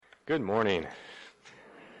Good morning.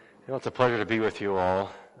 It's a pleasure to be with you all.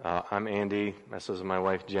 I'm Andy. This is my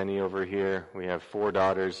wife Jenny over here. We have 4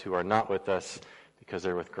 daughters who are not with us because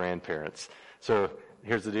they're with grandparents. So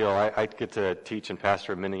here's the deal. I get to teach and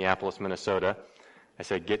pastor in Minneapolis, Minnesota. I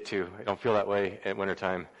say get to. I don't feel that way at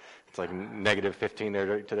wintertime. It's like negative 15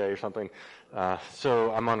 there today or something.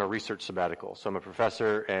 So I'm on a research sabbatical. So I'm a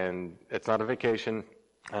professor, and it's not a vacation.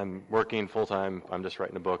 I'm working full-time. I'm just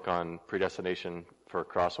writing a book on predestination for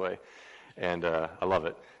Crossway, and I love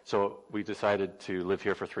it. So we decided to live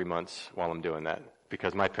here for 3 months while I'm doing that,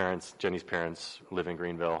 because my parents, Jenny's parents, live in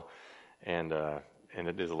Greenville, and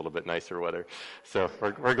it is a little bit nicer weather. So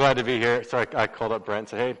we're glad to be here. So I called up Brent and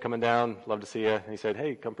said, hey, coming down, love to see you. And he said,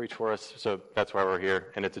 hey, come preach for us. So that's why we're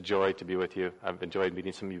here, and it's a joy to be with you. I've enjoyed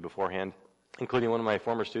meeting some of you beforehand, including one of my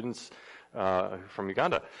former students from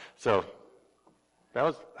Uganda. So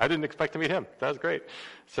I didn't expect to meet him. That was great.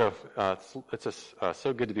 So it's just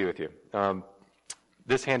so good to be with you.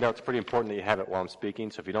 This handout's pretty important that you have it while I'm speaking.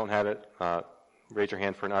 So if you don't have it, raise your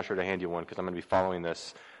hand for an usher to hand you one, because I'm going to be following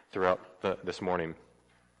this throughout this morning.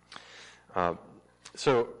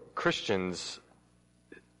 So Christians,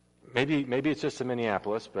 maybe it's just in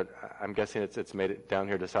Minneapolis, but I'm guessing it's made it down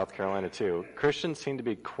here to South Carolina too. Christians seem to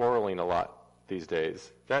be quarreling a lot these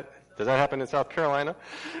days. Does that happen in South Carolina?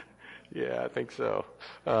 Yeah, I think so.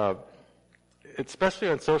 Especially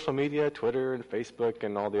on social media, Twitter and Facebook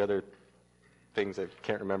and all the other things I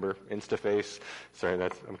can't remember, InstaFace. Sorry,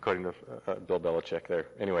 I'm quoting Bill Belichick there.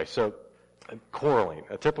 Anyway, so quarreling.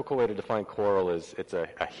 A typical way to define quarrel is it's a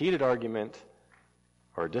heated argument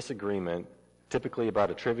or a disagreement, typically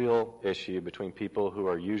about a trivial issue between people who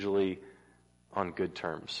are usually on good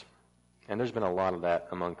terms. And there's been a lot of that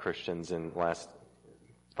among Christians in the last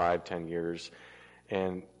 5-10 years.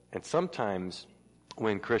 And sometimes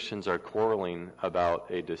when Christians are quarreling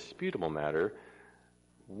about a disputable matter,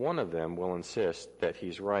 one of them will insist that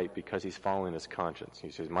he's right because he's following his conscience.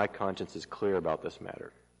 He says, my conscience is clear about this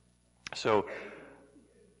matter. So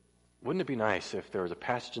wouldn't it be nice if there was a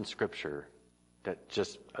passage in Scripture that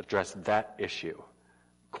just addressed that issue,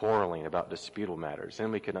 quarreling about disputable matters?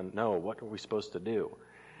 Then we could know what are we supposed to do.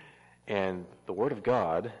 And the Word of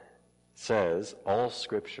God says all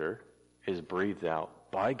Scripture is breathed out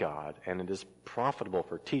by God, and it is profitable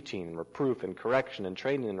for teaching and reproof and correction and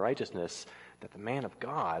training in righteousness, that the man of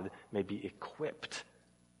God may be equipped,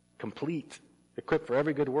 complete, equipped for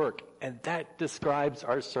every good work. And that describes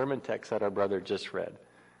our sermon text that our brother just read,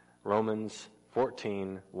 Romans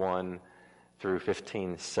 14:1 through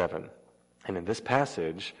 15:7. And in this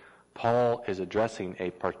passage, Paul is addressing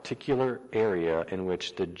a particular area in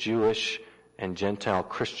which the Jewish and Gentile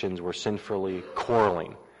Christians were sinfully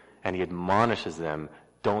quarreling. And he admonishes them,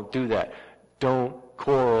 don't do that. Don't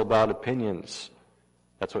quarrel about opinions.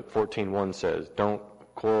 That's what 14:1 says. Don't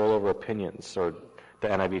quarrel over opinions. Or the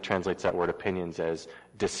NIV translates that word opinions as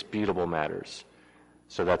disputable matters.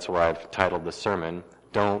 So that's why I've titled the sermon,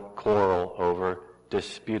 Don't Quarrel Over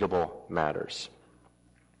Disputable Matters.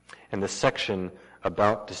 And this section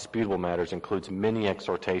about disputable matters includes many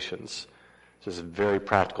exhortations. So this is a very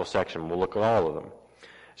practical section. We'll look at all of them.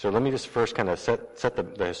 So let me just first kind of set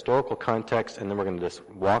the historical context, and then we're going to just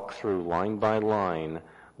walk through line by line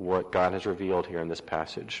what God has revealed here in this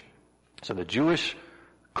passage. So the Jewish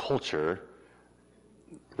culture,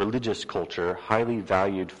 religious culture, highly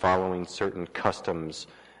valued following certain customs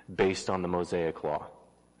based on the Mosaic Law.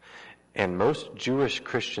 And most Jewish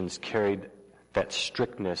Christians carried that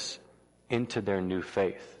strictness into their new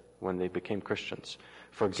faith when they became Christians.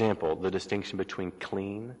 For example, the distinction between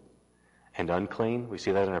clean and unclean. We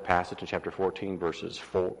see that in our passage in chapter 14, verses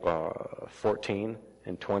 14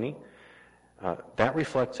 and 20. That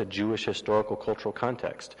reflects a Jewish historical cultural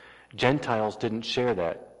context. Gentiles didn't share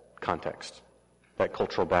that context, that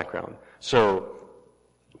cultural background. So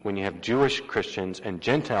when you have Jewish Christians and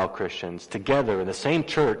Gentile Christians together in the same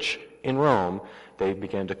church in Rome, they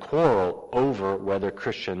began to quarrel over whether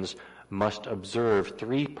Christians must observe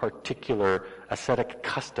 3 particular ascetic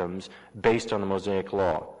customs based on the Mosaic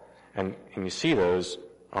Law. And you see those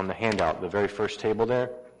on the handout, the very first table there.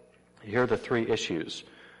 Here are the 3 issues: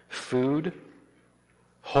 food,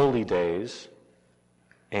 holy days,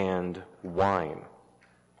 and wine.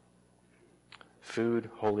 Food,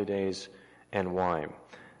 holy days, and wine.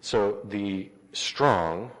 So the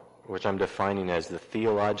strong, which I'm defining as the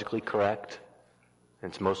theologically correct, and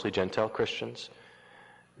it's mostly Gentile Christians,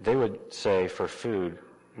 they would say for food,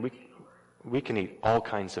 we can eat all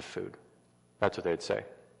kinds of food. That's what they'd say.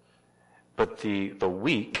 But the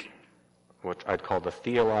weak, which I'd call the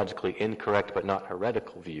theologically incorrect but not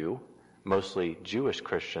heretical view, mostly Jewish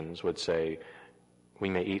Christians would say we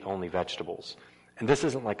may eat only vegetables. And this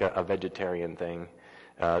isn't like a vegetarian thing.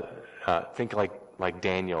 Think like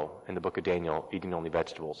Daniel in the book of Daniel, eating only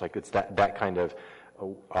vegetables. Like it's that kind of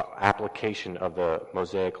application of the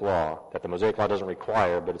Mosaic law that the Mosaic law doesn't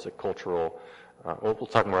require, but it's a cultural. We'll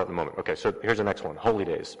talk more about it in a moment. Okay, so here's the next one: holy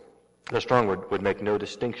days. The strong would make no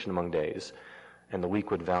distinction among days, and the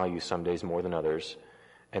weak would value some days more than others.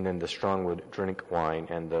 And then the strong would drink wine,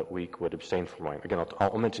 and the weak would abstain from wine. Again,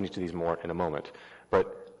 I'll mention each of these more in a moment.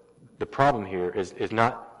 But the problem here is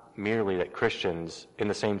not merely that Christians in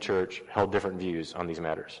the same church held different views on these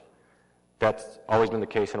matters. That's always been the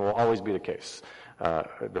case and will always be the case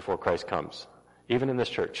before Christ comes. Even in this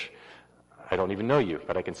church. I don't even know you,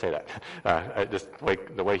 but I can say that. Just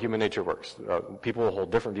like the way human nature works. People will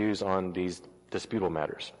hold different views on these disputable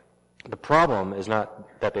matters. The problem is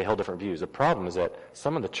not that they held different views. The problem is that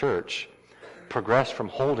some of the church progressed from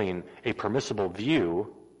holding a permissible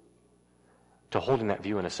view to holding that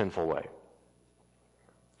view in a sinful way.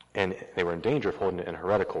 And they were in danger of holding it in a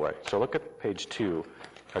heretical way. So look at page 2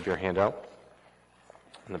 of your handout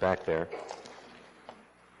in the back there.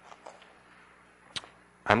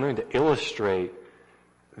 I'm going to illustrate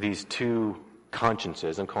these two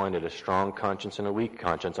consciences. I'm calling it a strong conscience and a weak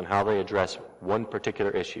conscience, and how they address one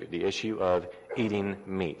particular issue, the issue of eating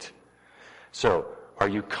meat. So, are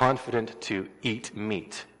you confident to eat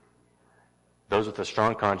meat? Those with a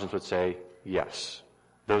strong conscience would say yes.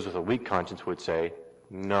 Those with a weak conscience would say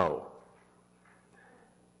no.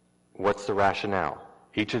 What's the rationale?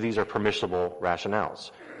 Each of these are permissible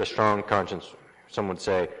rationales. The strong conscience, some would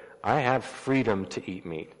say, I have freedom to eat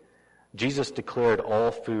meat. Jesus declared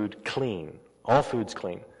all food clean. All food's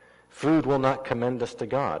clean. Food will not commend us to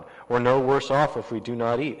God. We're no worse off if we do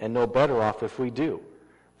not eat, and no better off if we do.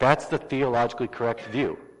 That's the theologically correct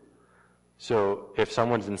view. So if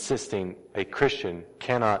someone's insisting a Christian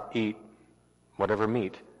cannot eat whatever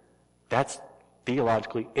meat, that's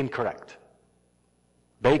theologically incorrect.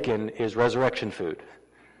 Bacon is resurrection food.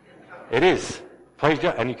 It is. Praise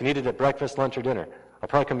God. And you can eat it at breakfast, lunch, or dinner. I'll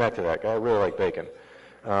probably come back to that. I really like bacon.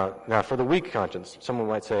 Now, for the weak conscience, someone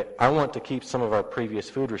might say, I want to keep some of our previous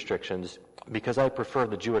food restrictions because I prefer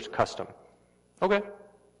the Jewish custom. Okay,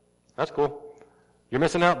 that's cool. You're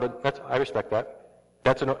missing out, but I respect that.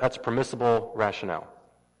 That's a permissible rationale.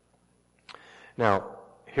 Now,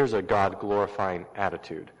 here's a God-glorifying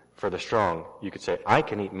attitude. For the strong, you could say, I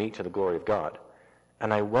can eat meat to the glory of God,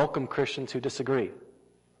 and I welcome Christians who disagree.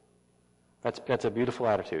 That's a beautiful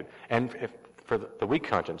attitude. And for the weak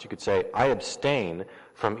conscience, you could say, I abstain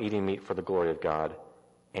from eating meat for the glory of God,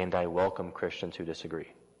 and I welcome Christians who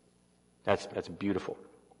disagree. That's beautiful.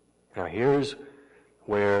 Now here's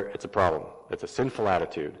where it's a problem. It's a sinful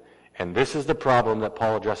attitude. And this is the problem that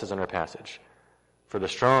Paul addresses in our passage. For the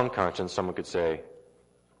strong conscience, someone could say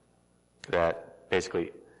that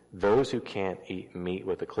basically those who can't eat meat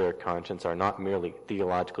with a clear conscience are not merely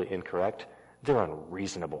theologically incorrect, they're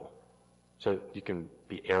unreasonable. So you can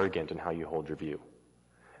be arrogant in how you hold your view.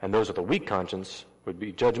 And those with a weak conscience would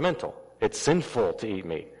be judgmental. It's sinful to eat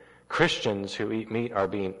meat. Christians who eat meat are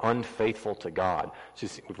being unfaithful to God. So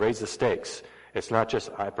you raise the stakes. It's not just,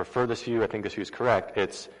 I prefer this view, I think this view is correct.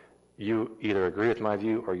 It's, you either agree with my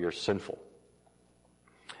view or you're sinful.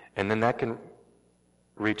 And then that can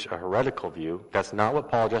reach a heretical view. That's not what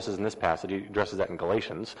Paul addresses in this passage. He addresses that in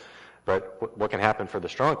Galatians. But what can happen for the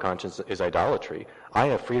strong conscience is idolatry. I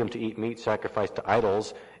have freedom to eat meat sacrificed to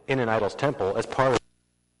idols in an idol's temple as part of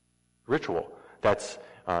ritual. That's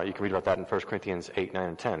you can read about that in 1 Corinthians 8, 9,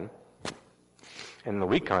 and 10. And the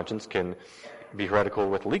weak conscience can be heretical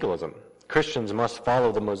with legalism. Christians must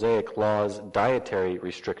follow the Mosaic law's dietary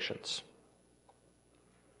restrictions.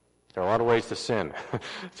 There are a lot of ways to sin.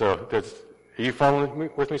 So, are you following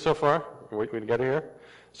with me so far? We together here?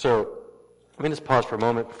 So, let me just pause for a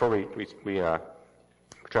moment before we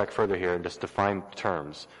track further here and just define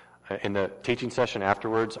terms. In the teaching session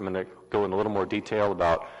afterwards, I'm going to go in a little more detail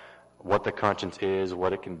about what the conscience is,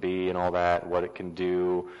 what it can be and all that, what it can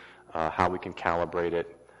do, how we can calibrate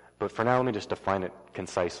it. But for now, let me just define it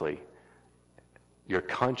concisely. Your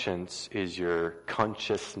conscience is your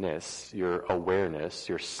consciousness, your awareness,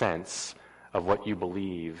 your sense of what you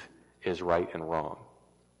believe is right and wrong.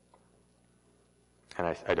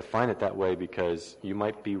 And I define it that way because you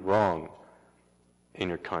might be wrong in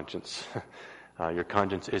your conscience. Your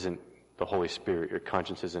conscience isn't the Holy Spirit. Your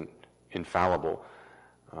conscience isn't infallible.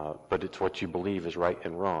 But it's what you believe is right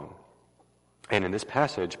and wrong. And in this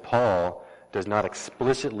passage, Paul does not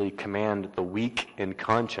explicitly command the weak in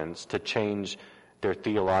conscience to change their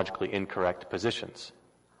theologically incorrect positions.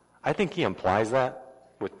 I think he implies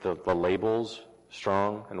that with the labels,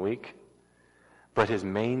 strong and weak. But his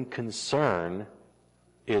main concern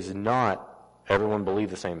is not everyone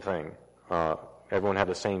believed the same thing. Everyone had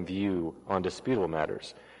the same view on disputable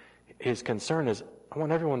matters. His concern is, I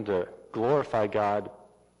want everyone to glorify God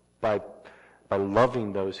by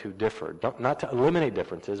loving those who differ. Not to eliminate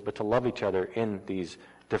differences, but to love each other in these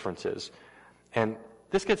differences. And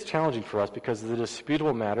this gets challenging for us because the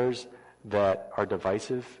disputable matters that are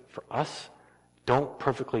divisive for us don't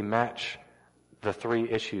perfectly match the three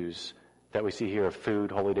issues that we see here of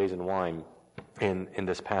food, holy days, and wine in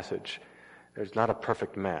this passage. There's not a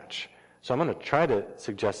perfect match. So I'm going to try to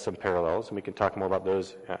suggest some parallels, and we can talk more about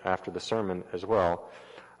those after the sermon as well.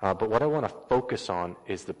 But what I want to focus on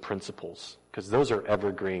is the principles, because those are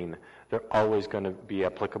evergreen. They're always going to be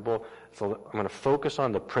applicable. So I'm going to focus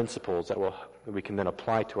on the principles that we can then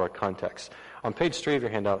apply to our context. On page 3 of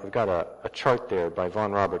your handout, I've got a chart there by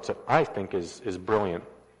Vaughan Roberts that I think is brilliant.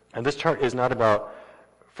 And this chart is not about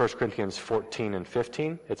 1 Corinthians 14 and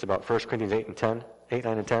 15. It's about 1 Corinthians 8,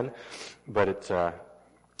 9, and 10. But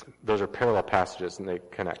those are parallel passages, and they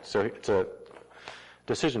connect. So it's a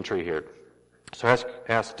decision tree here. So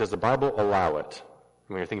ask, does the Bible allow it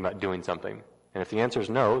when you're thinking about doing something? And if the answer is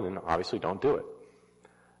no, then obviously don't do it.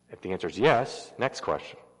 If the answer is yes, next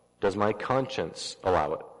question. Does my conscience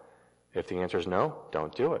allow it? If the answer is no,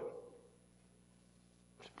 don't do it.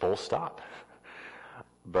 Full stop.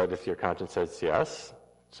 But if your conscience says yes,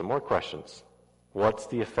 some more questions. What's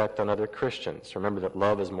the effect on other Christians? Remember that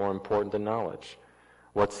love is more important than knowledge.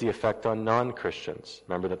 What's the effect on non-Christians?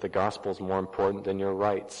 Remember that the gospel is more important than your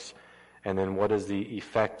rights. And then what is the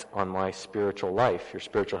effect on my spiritual life? Your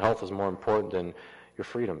spiritual health is more important than your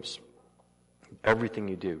freedoms. Everything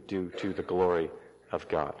you do to the glory of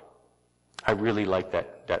God. I really like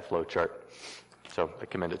that flow chart. So I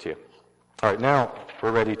commend it to you. All right, now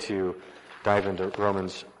we're ready to dive into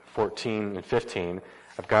Romans 14 and 15.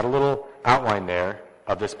 I've got a little outline there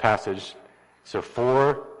of this passage. So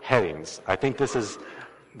 4 headings. I think this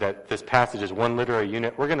passage is one literary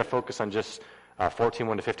unit. We're going to focus on just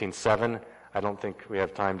 14:1 to 15:7. I don't think we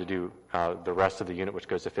have time to do the rest of the unit, which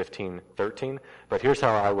goes to 15:13. But here's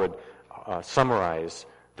how I would summarize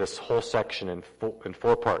this whole section in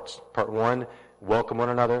 4 parts. Part 1, welcome one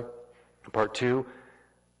another. Part 2,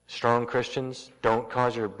 strong Christians, don't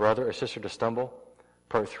cause your brother or sister to stumble.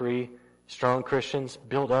 Part 3, strong Christians,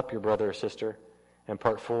 build up your brother or sister. And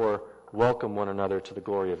Part 4, welcome one another to the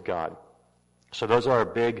glory of God. So those are our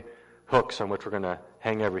big hooks on which we're going to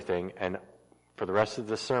hang everything. And for the rest of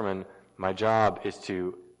the sermon, my job is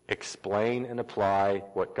to explain and apply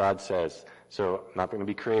what God says. So I'm not going to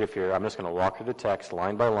be creative here. I'm just going to walk through the text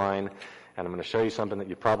line by line, and I'm going to show you something that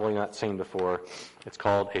you've probably not seen before. It's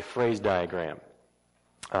called a phrase diagram.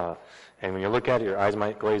 And when you look at it, your eyes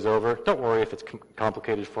might glaze over. Don't worry if it's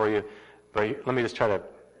complicated for you, but let me just try to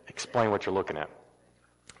explain what you're looking at.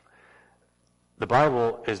 The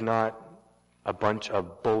Bible is not a bunch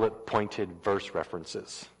of bullet-pointed verse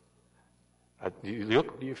references.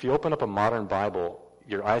 If you open up a modern Bible,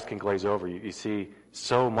 your eyes can glaze over. You see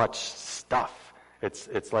so much stuff.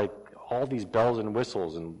 It's like all these bells and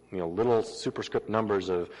whistles and little superscript numbers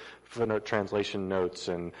of footnote translation notes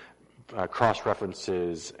and cross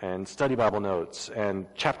references and study Bible notes and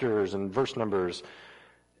chapters and verse numbers.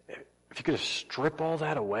 If you could just strip all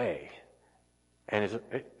that away, and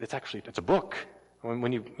it's a book.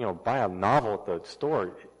 When you buy a novel at the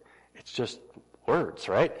store, it's just words,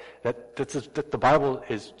 right? That the Bible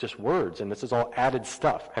is just words, and this is all added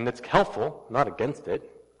stuff, and it's helpful, not against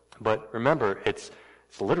it, but remember, it's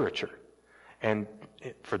literature, and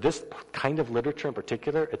for this kind of literature in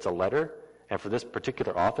particular, it's a letter, and for this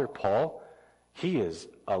particular author, Paul, he is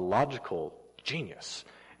a logical genius,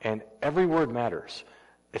 and every word matters,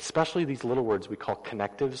 especially these little words we call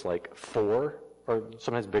connectives, like for, or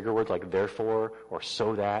sometimes bigger words like therefore, or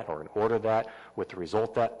so that, or in order that, with the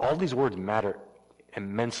result that. All these words matter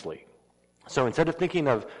immensely. So instead of thinking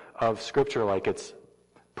of Scripture like it's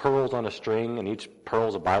pearls on a string, and each pearl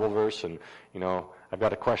is a Bible verse, and, I've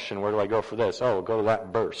got a question, where do I go for this? Oh, go to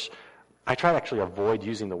that verse. I try to actually avoid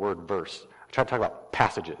using the word verse. I try to talk about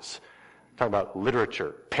passages, talk about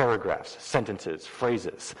literature, paragraphs, sentences,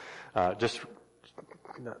 phrases. I'm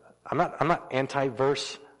not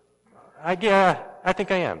anti-verse. I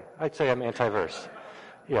think I am. I'd say I'm anti-verse.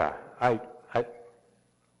 Yeah, I'm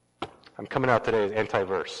coming out today as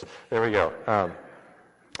anti-verse. There we go.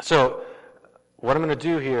 So what I'm going to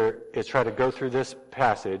do here is try to go through this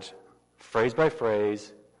passage, phrase by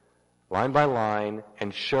phrase, line by line,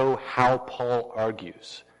 and show how Paul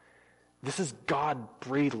argues. This is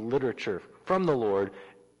God-breathed literature from the Lord.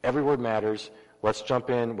 Every word matters. Let's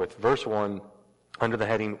jump in with verse 1 under the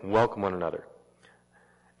heading, welcome one another.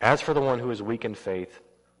 As for the one who is weak in faith,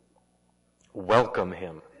 welcome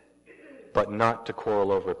him. but not to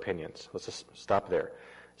quarrel over opinions. Let's just stop there.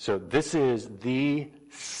 So this is the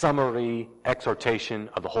summary exhortation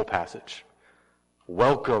of the whole passage.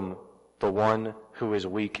 Welcome the one who is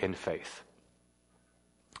weak in faith.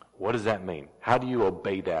 What does that mean? How do you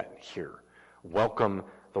obey that here? Welcome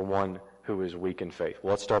the one who is weak in faith.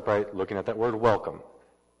 Well, let's start by looking at that word welcome.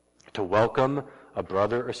 To welcome a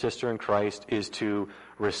brother or sister in Christ is to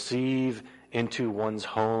receive into one's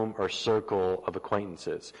home or circle of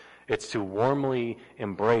acquaintances. It's to warmly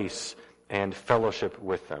embrace and fellowship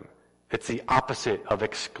with them. It's the opposite of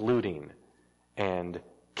excluding and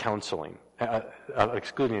counseling.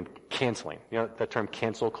 Excluding and canceling. You know that term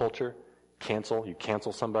cancel culture? Cancel, you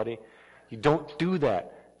cancel somebody. You don't do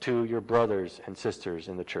that to your brothers and sisters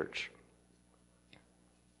in the church.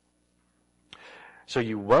 So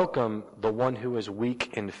you welcome the one who is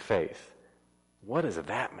weak in faith. What does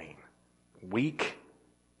that mean? Weak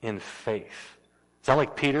in faith. Is that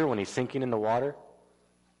like Peter when he's sinking in the water?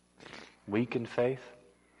 Weak in faith?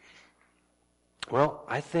 Well,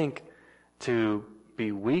 I think to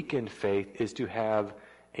be weak in faith is to have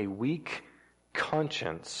a weak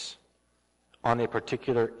conscience on a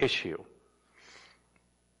particular issue.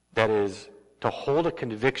 That is, to hold a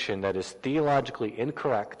conviction that is theologically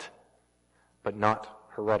incorrect, but not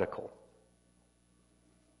heretical.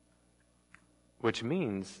 Which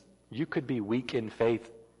means you could be weak in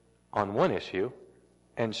faith on one issue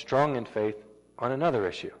and strong in faith on another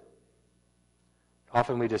issue.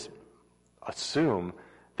 Often we just assume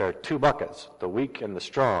there are two buckets, the weak and the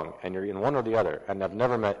strong, and you're in one or the other. And I've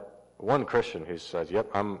never met one Christian who says, yep,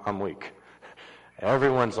 I'm weak.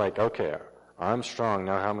 Everyone's like, okay, I'm strong,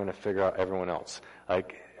 now how am I going to figure out everyone else?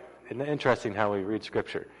 Like, isn't it interesting how we read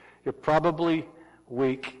Scripture? You're probably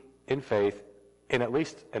weak in faith in at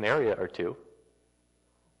least an area or two.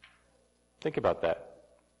 Think about that.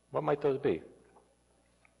 What might those be?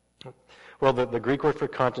 Well, the Greek word for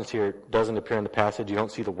conscience here doesn't appear in the passage. You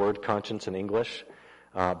don't see the word conscience in English,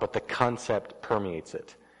 but the concept permeates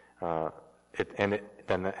it. And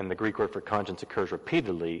the Greek word for conscience occurs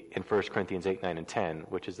repeatedly in 1 Corinthians 8, 9, and 10,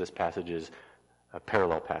 which is this passage's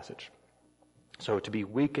parallel passage. So to be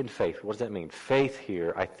weak in faith, what does that mean? Faith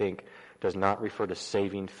here, I think, does not refer to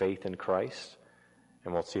saving faith in Christ,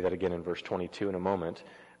 and we'll see that again in verse 22 in a moment,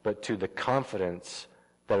 but to the confidence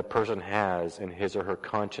that a person has in his or her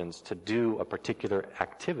conscience to do a particular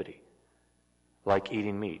activity, like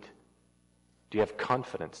eating meat. Do you have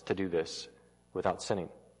confidence to do this without sinning?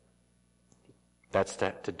 That's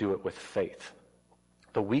to do it with faith.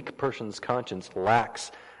 The weak person's conscience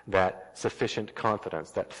lacks that sufficient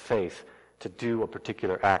confidence, that faith, to do a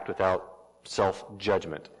particular act without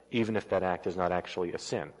self-judgment, even if that act is not actually a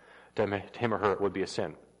sin. To him or her, it would be a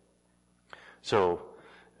sin. So,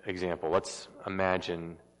 example, let's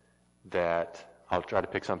imagine that, I'll try to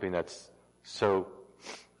pick something that's so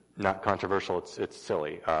not controversial, it's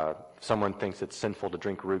silly. Someone thinks it's sinful to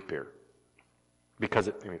drink root beer. Because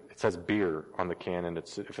it says beer on the can, and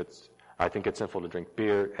I think it's sinful to drink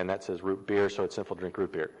beer, and that says root beer, so it's sinful to drink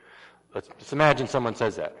root beer. Let's just imagine someone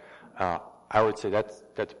says that. I would say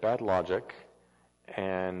that's bad logic,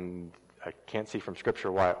 and I can't see from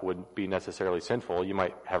Scripture why it would be necessarily sinful. You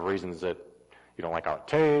might have reasons that you don't like how it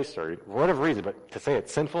tastes, or whatever reason, but to say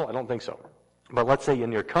it's sinful, I don't think so. But let's say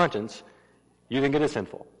in your conscience, you think it is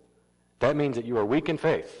sinful. That means that you are weak in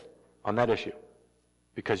faith on that issue,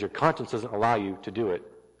 because your conscience doesn't allow you to do it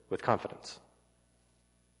with confidence.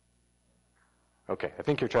 Okay, I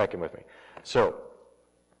think you're tracking with me. So,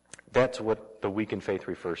 that's what the weak in faith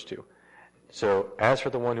refers to. So, as for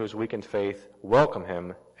the one who is weak in faith, welcome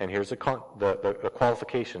him, and here's the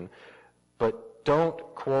qualification, but don't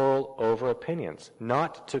quarrel over opinions.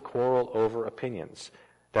 Not to quarrel over opinions.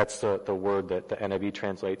 That's the word that the NIV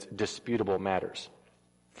translates disputable matters.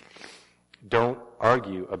 Don't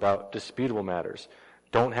argue about disputable matters.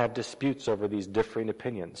 Don't have disputes over these differing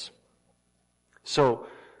opinions. So,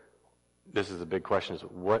 this is the big question, is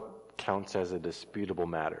what counts as a disputable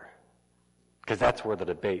matter? Because that's where the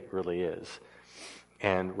debate really is.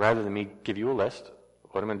 And rather than me give you a list,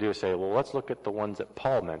 what I'm going to do is say, well, let's look at the ones that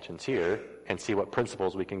Paul mentions here and see what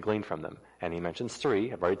principles we can glean from them. And he mentions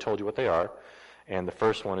 3. I've already told you what they are. And the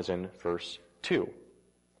first one is in verse 2.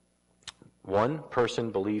 One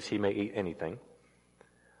person believes he may eat anything,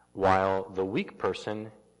 while the weak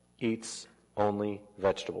person eats only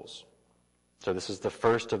vegetables. So this is the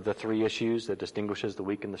first of the 3 issues that distinguishes the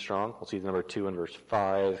weak and the strong. We'll see number 2 in verse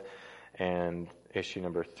 5 and issue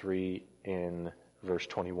number 3 in verse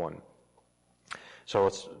 21. So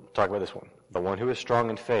let's talk about this one. The one who is strong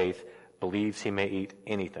in faith believes he may eat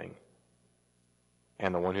anything,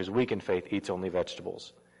 and the one who's weak in faith eats only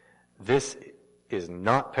vegetables. This is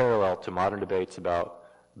not parallel to modern debates about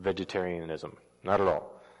vegetarianism. Not at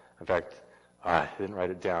all. In fact, I didn't write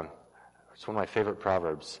it down. It's one of my favorite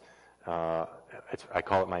proverbs. I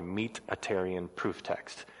call it my meat-atarian proof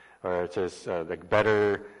text, where it says, like,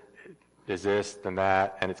 better is this than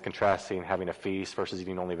that, and it's contrasting having a feast versus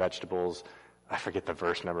eating only vegetables. I forget the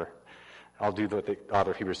verse number. I'll do what the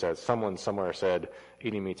author of Hebrews says. Someone somewhere said,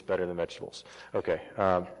 eating meat's better than vegetables. Okay.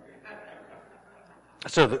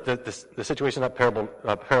 So the situation is not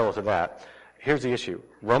parallel to that. Here's the issue.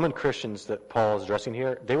 Roman Christians that Paul is addressing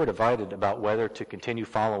here, they were divided about whether to continue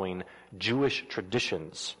following Jewish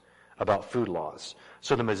traditions about food laws.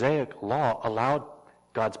 So the Mosaic law allowed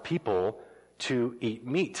God's people to eat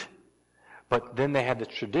meat. But then they had the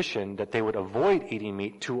tradition that they would avoid eating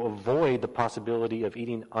meat to avoid the possibility of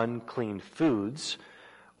eating unclean foods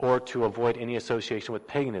or to avoid any association with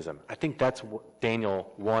paganism. I think that's what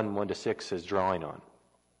Daniel 1:1-6 is drawing on.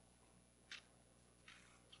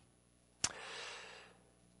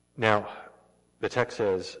 Now, the text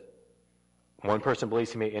says, one person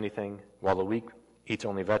believes he may eat anything, while the weak eats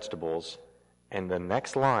only vegetables. And the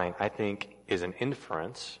next line, I think, is an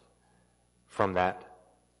inference from that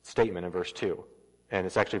statement in verse 2. And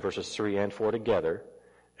it's actually verses 3 and 4 together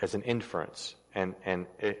as an inference. And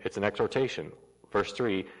it's an exhortation. Verse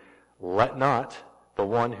 3, let not the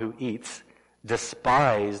one who eats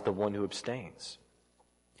despise the one who abstains.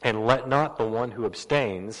 And let not the one who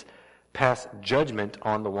abstains pass judgment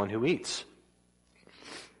on the one who eats.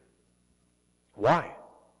 Why?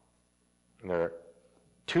 And there are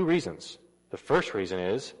two reasons. The first reason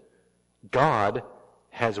is God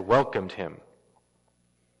has welcomed him.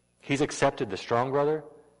 He's accepted the strong brother.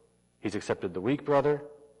 He's accepted the weak brother.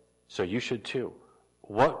 So you should too.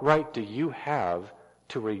 What right do you have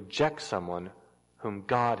to reject someone whom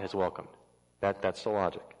God has welcomed? That's the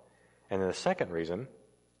logic. And then the second reason,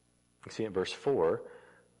 you see in verse 4,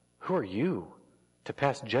 who are you to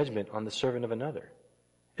pass judgment on the servant of another?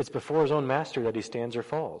 It's before his own master that he stands or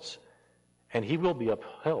falls. And he will be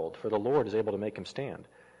upheld, for the Lord is able to make him stand.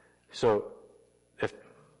 So if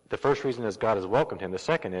the first reason is God has welcomed him, the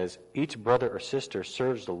second is each brother or sister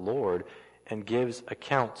serves the Lord and gives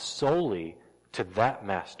account solely to that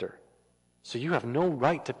master. So you have no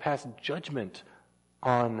right to pass judgment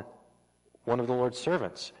on one of the Lord's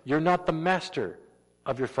servants. You're not the master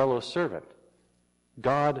of your fellow servant.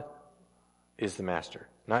 God is the master,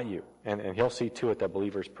 not you. And he'll see to it that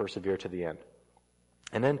believers persevere to the end.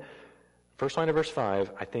 And then, first line of verse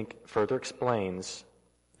 5, I think further explains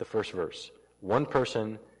the first verse. One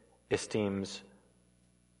person esteems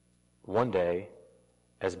one day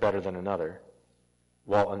as better than another,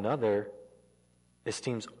 while another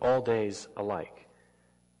esteems all days alike.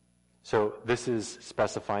 So this is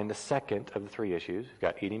specifying the second of the three issues. We've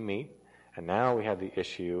got eating meat, and now we have the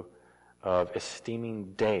issue of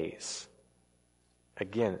esteeming days.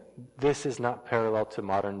 Again, this is not parallel to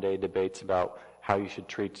modern day debates about how you should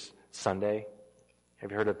treat Sunday.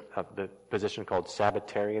 Have you heard of the position called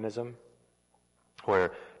Sabbatarianism,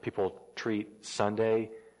 where people treat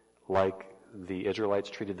Sunday like the Israelites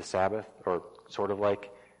treated the Sabbath, or sort of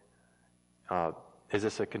like? Is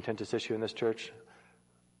this a contentious issue in this church?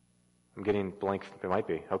 I'm getting blank. It might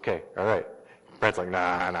be. Okay, all right. Brent's like,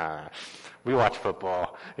 nah. We watch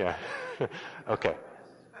football. Yeah. Okay.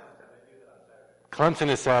 Clemson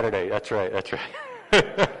is Saturday. That's right. That's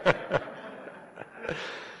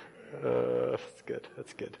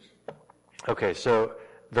good. Okay, so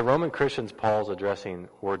the Roman Christians Paul's addressing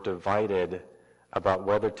were divided about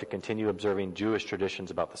whether to continue observing Jewish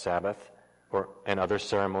traditions about the Sabbath and other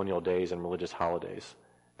ceremonial days and religious holidays.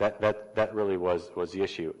 That really was the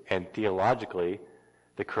issue. And theologically,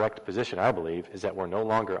 the correct position, I believe, is that we're no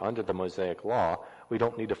longer under the Mosaic law. We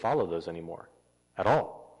don't need to follow those anymore at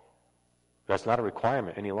all. That's not a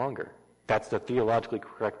requirement any longer. That's the theologically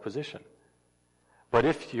correct position. But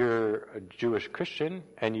if you're a Jewish Christian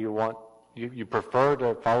and you prefer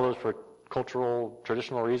to follow those for cultural,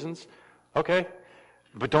 traditional reasons, okay,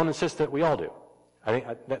 but don't insist that we all do. I think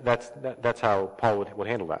that's how Paul would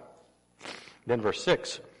handle that. Then verse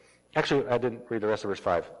 6. Actually, I didn't read the rest of verse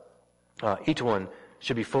 5. Each one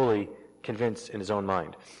should be fully convinced in his own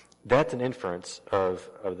mind. That's an inference of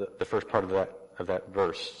the first part of that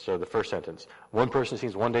verse. So the first sentence. One person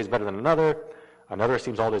seems one day is better than another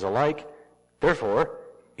seems all days alike. Therefore,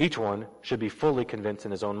 each one should be fully convinced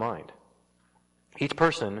in his own mind. Each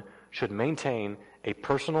person should maintain a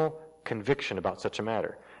personal conviction about such a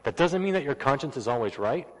matter. That doesn't mean that your conscience is always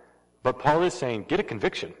right, but Paul is saying, get a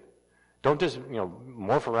conviction. Don't just,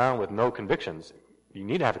 morph around with no convictions. You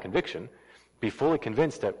need to have a conviction. Be fully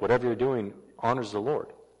convinced that whatever you're doing honors the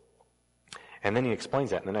Lord. And then he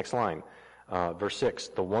explains that in the next line. Verse 6,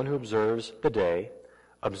 the one who observes the day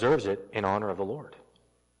observes it in honor of the Lord.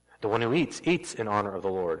 The one who eats in honor of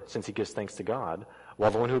the Lord, since he gives thanks to God,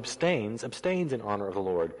 while the one who abstains in honor of the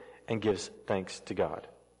Lord and gives thanks to God.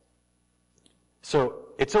 So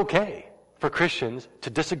it's okay for Christians to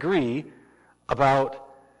disagree about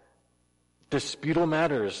disputable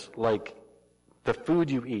matters like the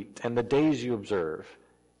food you eat and the days you observe,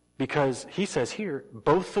 because he says here,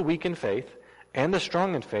 both the weak in faith and the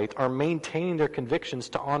strong in faith are maintaining their convictions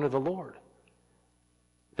to honor the Lord.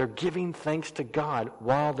 They're giving thanks to God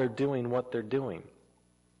while they're doing what they're doing.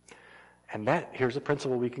 And here's a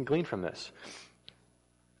principle we can glean from this.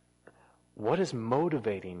 What is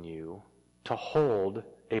motivating you to hold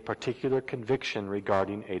a particular conviction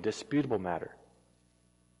regarding a disputable matter?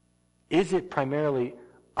 Is it primarily,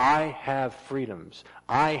 I have freedoms,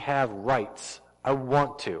 I have rights, I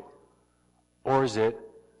want to? Or is it,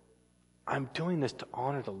 I'm doing this to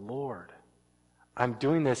honor the Lord. I'm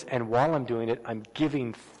doing this, and while I'm doing it, I'm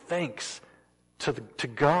giving thanks to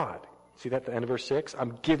God. See that at the end of verse 6?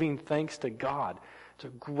 I'm giving thanks to God. It's a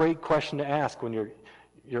great question to ask when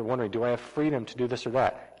you're wondering, do I have freedom to do this or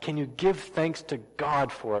that? Can you give thanks to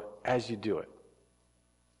God for it as you do it?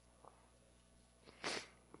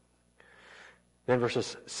 Then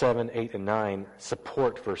verses 7, 8, and 9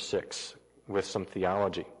 support verse 6 with some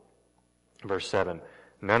theology. Verse 7,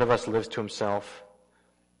 none of us lives to himself,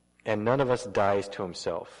 and none of us dies to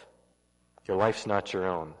himself. Your life's not your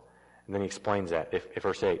own. And then he explains that. If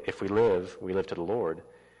verse 8, if we live to the Lord.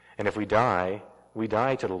 And if we die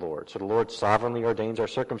to the Lord. So the Lord sovereignly ordains our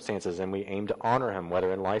circumstances, and we aim to honor him,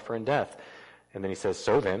 whether in life or in death. And then he says,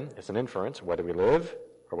 so then, it's an inference, whether we live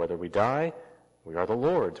or whether we die, we are the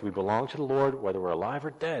Lord's. We belong to the Lord, whether we're alive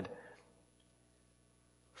or dead.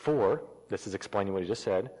 For, this is explaining what he just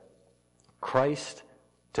said,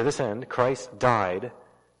 to this end, Christ died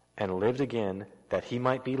and lived again, that he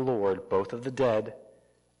might be Lord both of the dead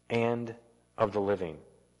and of the living.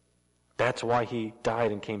 That's why he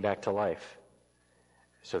died and came back to life.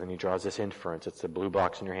 So then he draws this inference. It's the blue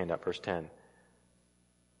box in your handout, verse 10.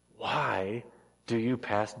 Why do you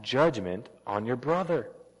pass judgment on your brother?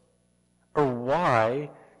 Or why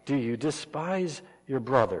do you despise your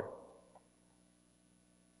brother?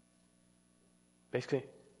 Basically,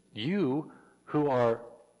 you who are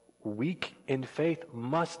weak in faith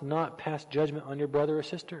must not pass judgment on your brother or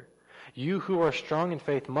sister. You who are strong in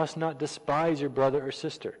faith must not despise your brother or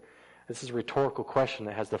sister. This is a rhetorical question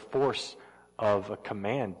that has the force of a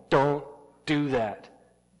command. Don't do that.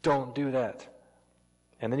 Don't do that.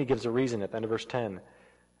 And then he gives a reason at the end of verse 10.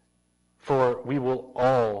 For we will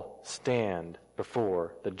all stand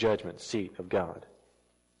before the judgment seat of God.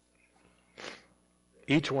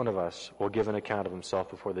 Each one of us will give an account of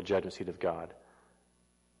himself before the judgment seat of God.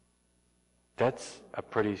 That's a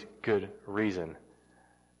pretty good reason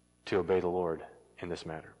to obey the Lord in this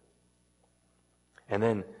matter. And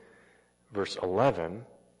then verse 11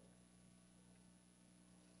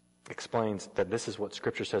 explains that this is what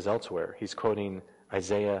Scripture says elsewhere. He's quoting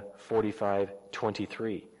Isaiah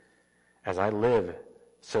 45:23. As I live,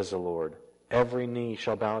 says the Lord, every knee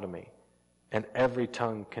shall bow to me, and every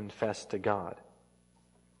tongue confess to God.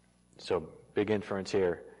 So, big inference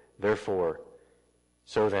here. Therefore,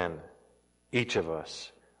 so then, each of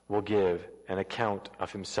us will give an account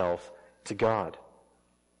of himself to God.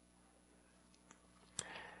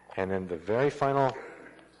 And then the very final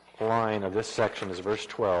line of this section is verse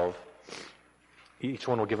 12. Each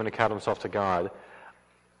one will give an account of himself to God.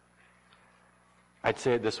 I'd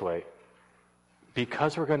say it this way.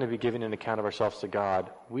 Because we're going to be giving an account of ourselves to God,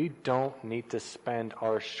 we don't need to spend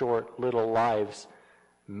our short little lives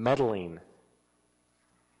meddling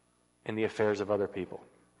in the affairs of other people.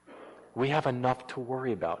 We have enough to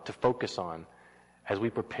worry about, to focus on, as we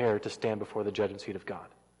prepare to stand before the judgment seat of God.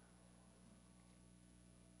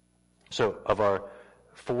 So, of our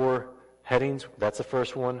 4 headings, that's the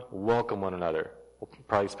first one, welcome one another. We'll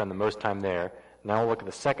probably spend the most time there. Now we'll look at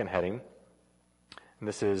the second heading, and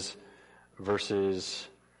this is verses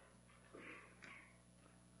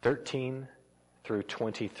 13 through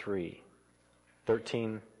 23.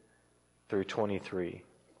 13 through 23.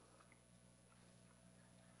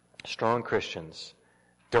 Strong Christians,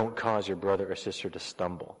 don't cause your brother or sister to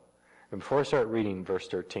stumble. And before I start reading verse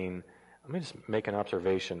 13, let me just make an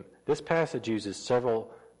observation. This passage uses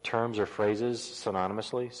several terms or phrases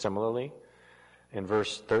synonymously, similarly. In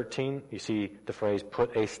verse 13, you see the phrase,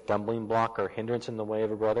 put a stumbling block or hindrance in the way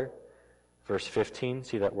of a brother. Verse 15,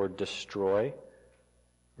 see that word destroy.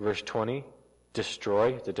 Verse 20, destroy,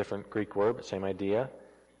 it's a different Greek word, but same idea.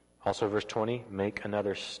 Also verse 20, make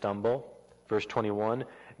another stumble. Verse 21,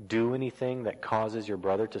 do anything that causes your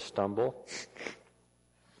brother to stumble.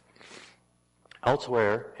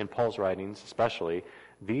 Elsewhere in Paul's writings especially,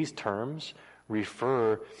 these terms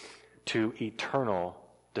refer to eternal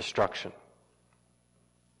destruction.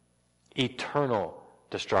 Eternal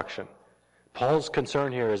destruction. Paul's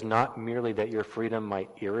concern here is not merely that your freedom might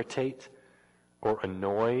irritate or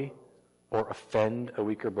annoy or offend a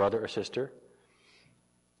weaker brother or sister.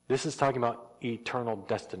 This is talking about eternal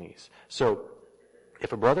destinies. So,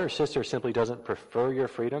 if a brother or sister simply doesn't prefer your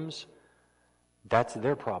freedoms, that's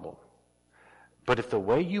their problem. But if the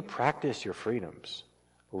way you practice your freedoms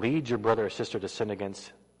leads your brother or sister to sin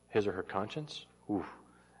against his or her conscience,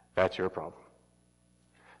 that's your problem.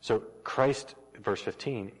 So Christ, verse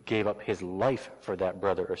 15, gave up his life for that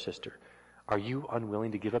brother or sister. Are you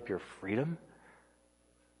unwilling to give up your freedom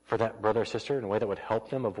for that brother or sister in a way that would help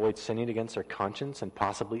them avoid sinning against their conscience and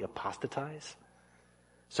possibly apostatize?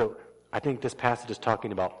 So I think this passage is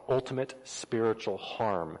talking about ultimate spiritual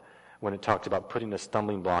harm when it talks about putting a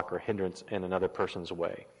stumbling block or hindrance in another person's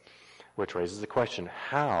way, which raises the question,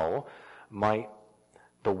 how might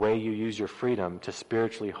the way you use your freedom to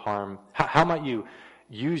spiritually harm, how might you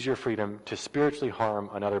use your freedom to spiritually harm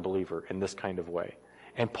another believer in this kind of way?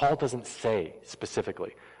 And Paul doesn't say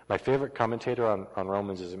specifically. My favorite commentator on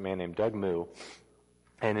Romans is a man named Doug Moo,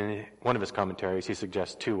 and in one of his commentaries he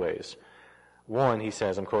suggests two ways. One, he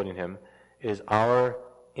says, I'm quoting him, is our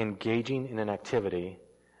engaging in an activity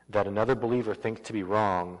that another believer thinks to be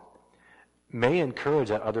wrong may encourage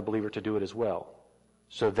that other believer to do it as well.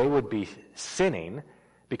 So they would be sinning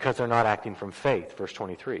because they're not acting from faith, verse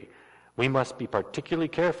 23. We must be particularly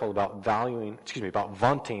careful about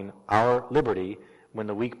vaunting our liberty when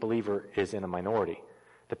the weak believer is in a minority.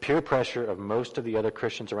 The peer pressure of most of the other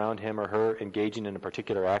Christians around him or her engaging in a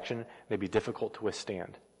particular action may be difficult to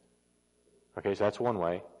withstand. Okay, so that's one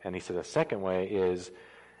way. And he said a second way is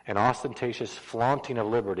an ostentatious flaunting of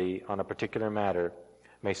liberty on a particular matter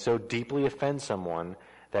may so deeply offend someone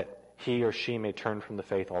that he or she may turn from the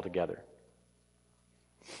faith altogether.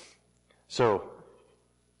 So,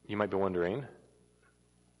 you might be wondering,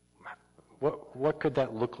 what could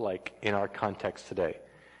that look like in our context today?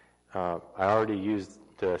 I already used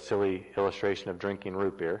the silly illustration of drinking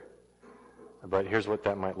root beer, but here's what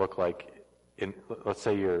that might look like. Let's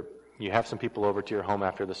say you have some people over to your home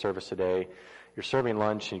after the service today, you're serving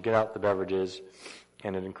lunch, and you get out the beverages,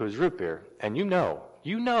 and it includes root beer. And you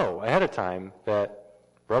know ahead of time that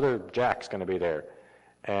Brother Jack's going to be there,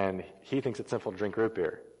 and he thinks it's sinful to drink root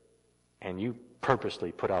beer. And you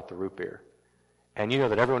purposely put out the root beer. And you know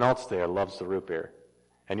that everyone else there loves the root beer.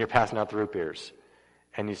 And you're passing out the root beers.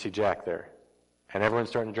 And you see Jack there. And everyone's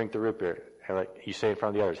starting to drink the root beer. And you say in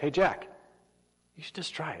front of the others, hey, Jack, you should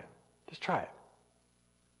just try it. Just try it.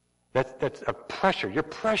 That's a pressure. You're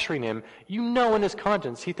pressuring him. You know in his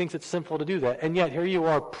conscience he thinks it's sinful to do that. And yet here you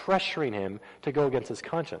are pressuring him to go against his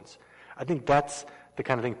conscience. I think that's the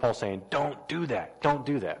kind of thing Paul's saying. Don't do that. Don't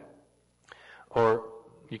do that. Or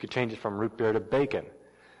you could change it from root beer to bacon.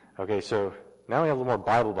 Okay, so now we have a little more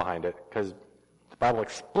Bible behind it because the Bible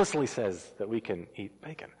explicitly says that we can eat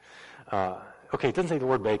bacon. Okay, it doesn't say the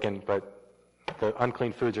word bacon, but the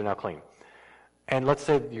unclean foods are now clean. And let's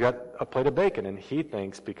say you got a plate of bacon, and he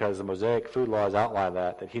thinks because the Mosaic food laws outline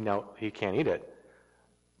that he can't eat it.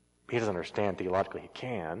 He doesn't understand theologically he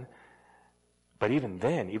can. But even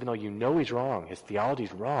then, even though you know he's wrong, his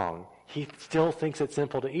theology's wrong, he still thinks it's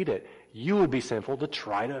sinful to eat it. You would be sinful to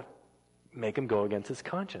try to make him go against his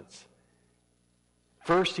conscience.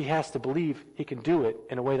 First, he has to believe he can do it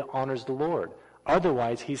in a way that honors the Lord.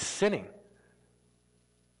 Otherwise, he's sinning.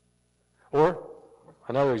 Or,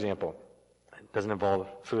 another example, it doesn't involve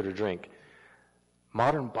food or drink.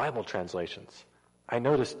 Modern Bible translations. I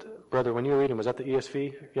noticed, brother, when you were reading, was that the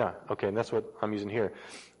ESV? Yeah, okay, and that's what I'm using here.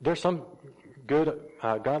 There's some good,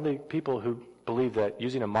 godly people who believe that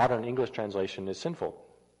using a modern English translation is sinful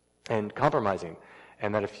and compromising,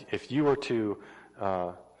 and that if you were to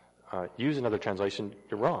use another translation,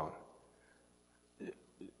 you're wrong.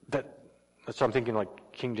 So I'm thinking like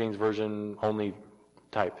King James Version only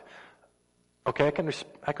type. Okay, I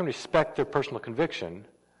can respect their personal conviction,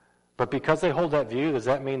 but because they hold that view, does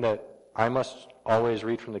that mean that I must always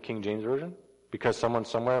read from the King James Version because someone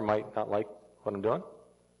somewhere might not like what I'm doing?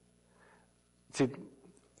 See,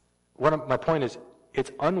 my point is,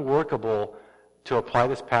 it's unworkable to apply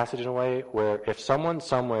this passage in a way where if someone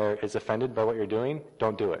somewhere is offended by what you're doing,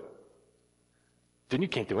 don't do it. Then you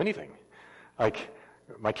can't do anything. Like,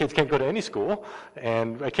 my kids can't go to any school,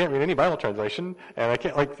 and I can't read any Bible translation, and I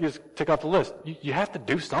can't, you just tick off the list. You have to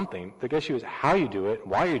do something. The issue is how you do it,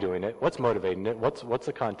 why you're doing it, what's motivating it, what's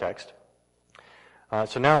the context.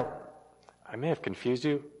 So now, I may have confused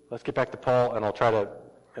you. Let's get back to Paul, and I'll try to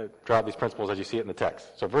draw out these principles as you see it in the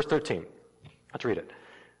text. So verse 13, let's read it.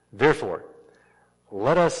 Therefore,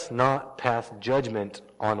 let us not pass judgment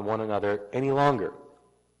on one another any longer,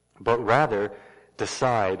 but rather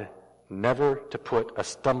decide never to put a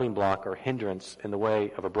stumbling block or hindrance in the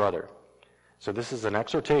way of a brother. So this is an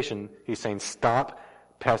exhortation. He's saying stop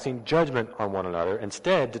passing judgment on one another.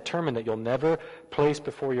 Instead, determine that you'll never place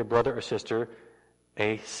before your brother or sister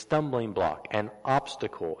a stumbling block, an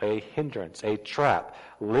obstacle, a hindrance, a trap.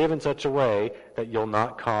 Live in such a way that you'll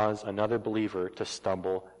not cause another believer to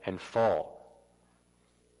stumble and fall.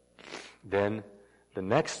 Then the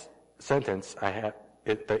next sentence I have,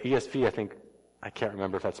 the ESV, I can't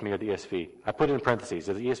remember if that's me or the ESV. I put it in parentheses.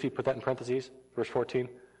 Does the ESV put that in parentheses? Verse 14?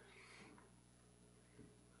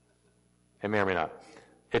 It may or may not.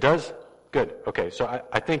 It does? Good. Okay, so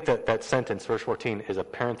I think that sentence, verse 14, is a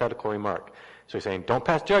parenthetical remark. So he's saying, don't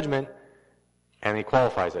pass judgment, and he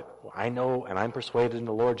qualifies it. Well, I know, and I'm persuaded in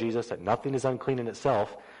the Lord Jesus that nothing is unclean in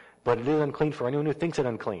itself, but it is unclean for anyone who thinks it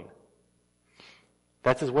unclean.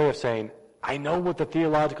 That's his way of saying, I know what the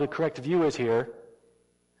theologically correct view is here,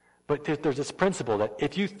 but there's this principle that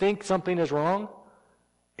if you think something is wrong,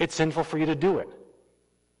 it's sinful for you to do it.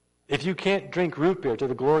 If you can't drink root beer to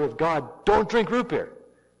the glory of God, don't drink root beer.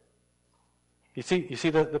 You see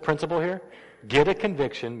the principle here? Get a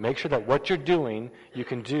conviction, make sure that what you're doing, you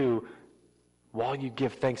can do while you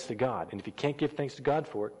give thanks to God. And if you can't give thanks to God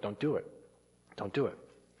for it, don't do it. Don't do it.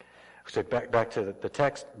 So back to the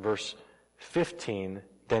text, verse 15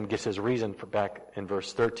 then gives his reason for back in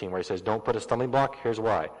verse 13 where he says, don't put a stumbling block. Here's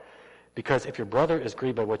why. Because if your brother is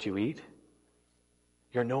grieved by what you eat,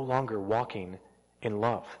 you're no longer walking in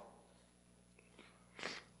love.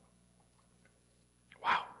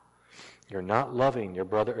 Wow. You're not loving your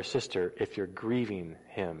brother or sister if you're grieving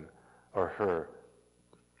him or her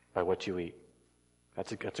by what you eat.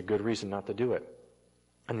 That's a good reason not to do it.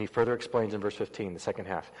 And he further explains in verse 15, the second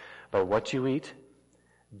half, by what you eat,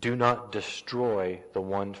 do not destroy the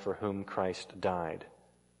one for whom Christ died.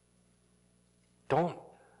 Don't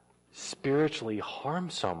spiritually harm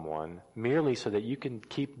someone merely so that you can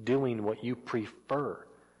keep doing what you prefer.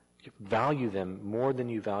 You value them more than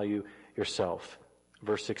you value yourself.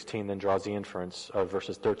 Verse 16 then draws the inference of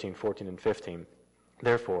verses 13, 14, and 15.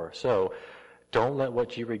 Therefore, so, don't let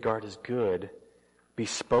what you regard as good be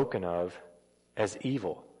spoken of as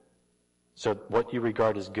evil. So what you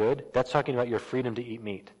regard as good, that's talking about your freedom to eat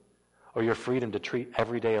meat or your freedom to treat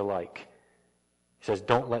every day alike. He says,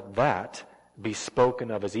 don't let that be spoken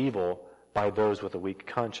of as evil by those with a weak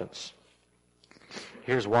conscience.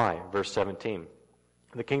 Here's why, verse 17.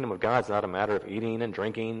 The kingdom of God is not a matter of eating and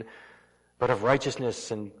drinking, but of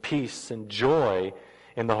righteousness and peace and joy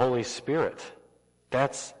in the Holy Spirit.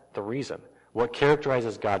 That's the reason. What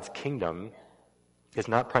characterizes God's kingdom is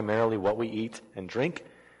not primarily what we eat and drink,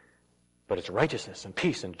 but it's righteousness and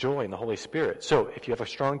peace and joy in the Holy Spirit. So if you have a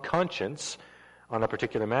strong conscience on a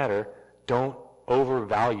particular matter, don't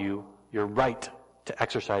overvalue your right to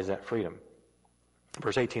exercise that freedom.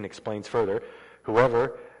 Verse 18 explains further,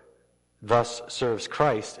 whoever thus serves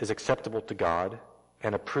Christ is acceptable to God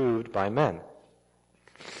and approved by men.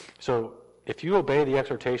 So if you obey the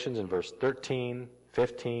exhortations in verse 13,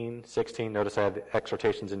 15, 16, notice I have the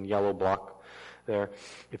exhortations in yellow block there.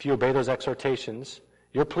 If you obey those exhortations,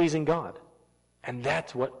 you're pleasing God. And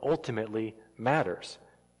that's what ultimately matters.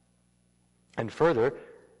 And further,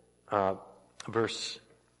 verse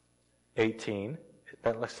 18,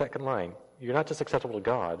 that second line, you're not just acceptable to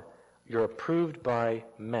God, you're approved by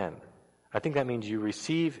men. I think that means you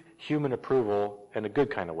receive human approval in a good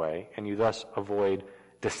kind of way, and you thus avoid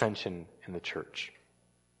dissension in the church.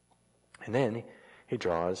 And then he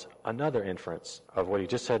draws another inference of what he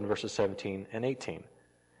just said in verses 17 and 18.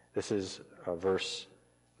 This is verse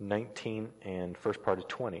 19 and first part of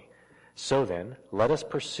 20. So then, let us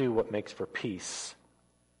pursue what makes for peace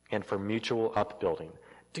and for mutual upbuilding.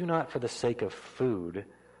 Do not, for the sake of food,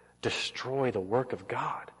 destroy the work of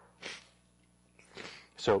God.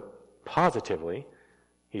 So, positively,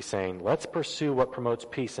 he's saying, let's pursue what promotes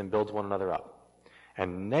peace and builds one another up.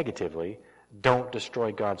 And negatively, don't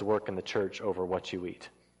destroy God's work in the church over what you eat.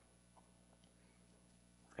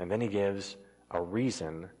 And then he gives a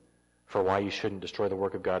reason for why you shouldn't destroy the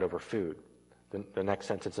work of God over food. The next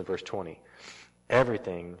sentence in verse 20.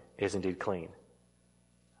 Everything is indeed clean,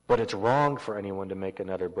 but it's wrong for anyone to make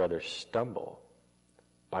another brother stumble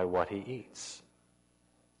by what he eats.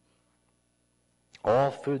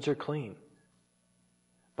 All foods are clean,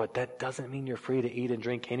 but that doesn't mean you're free to eat and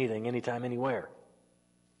drink anything, anytime, anywhere.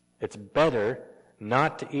 It's better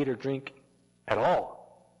not to eat or drink at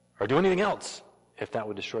all, or do anything else, if that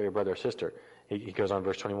would destroy your brother or sister. He goes on,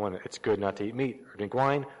 verse 21, it's good not to eat meat or drink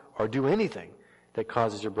wine or do anything that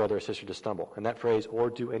causes your brother or sister to stumble. And that phrase, or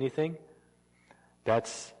do anything,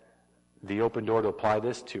 that's the open door to apply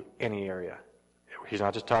this to any area. He's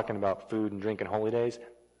not just talking about food and drink and holy days.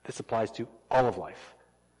 This applies to all of life.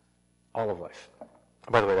 All of life.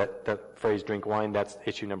 By the way, that phrase, drink wine, that's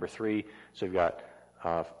issue number 3. So you've got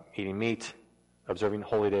eating meat, observing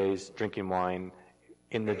holy days, drinking wine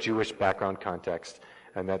in the Jewish background context.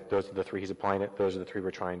 And those are the 3 he's applying it. Those are the 3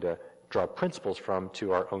 we're trying to draw principles from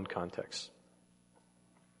to our own context.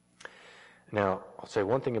 Now, I'll say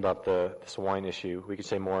one thing about this wine issue. We could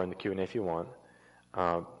say more in the Q&A if you want.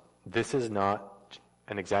 This is not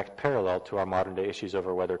an exact parallel to our modern day issues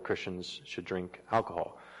over whether Christians should drink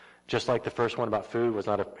alcohol. Just like the first one about food was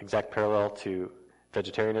not an exact parallel to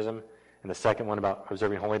vegetarianism, and the second one about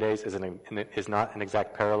observing holy days is not an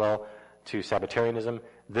exact parallel to Sabbatarianism,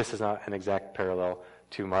 this is not an exact parallel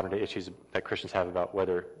to modern day issues that Christians have about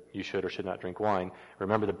whether you should or should not drink wine.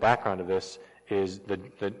 Remember, the background of this is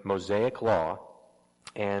the Mosaic law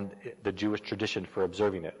and the Jewish tradition for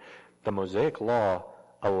observing it. The Mosaic law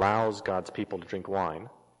allows God's people to drink wine,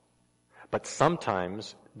 but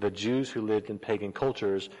sometimes the Jews who lived in pagan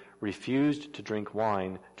cultures refused to drink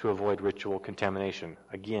wine to avoid ritual contamination.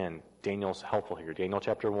 Again, Daniel's helpful here. Daniel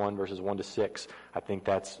chapter 1, verses 1 to 6. I think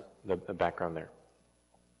that's the background there.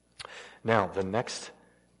 Now, the next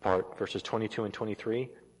part, verses 22 and 23,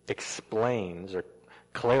 explains or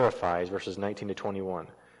clarifies verses 19 to 21.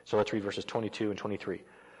 So let's read verses 22 and 23.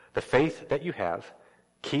 The faith that you have,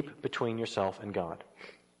 keep between yourself and God.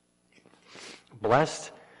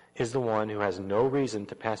 Blessed is the one who has no reason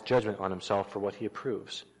to pass judgment on himself for what he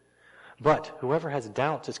approves. But whoever has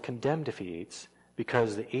doubts is condemned if he eats,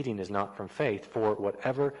 because the eating is not from faith, for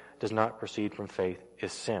whatever does not proceed from faith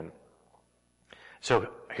is sin.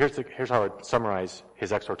 So here's how I would summarize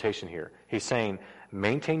his exhortation here. He's saying,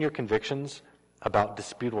 maintain your convictions about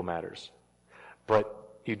disputable matters,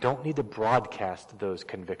 but you don't need to broadcast those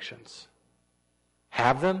convictions.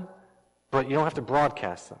 Have them, but you don't have to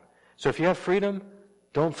broadcast them. So if you have freedom,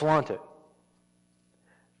 don't flaunt it.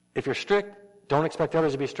 If you're strict, don't expect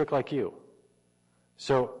others to be strict like you.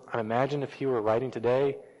 So I imagine if he were writing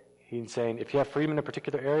today, he's saying, if you have freedom in a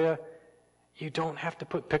particular area, you don't have to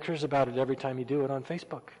put pictures about it every time you do it on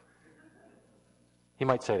Facebook. He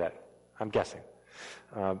might say that. I'm guessing.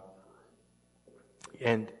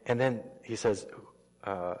 And then he says,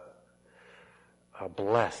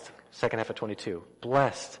 blessed, second half of 22,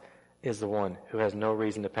 blessed is the one who has no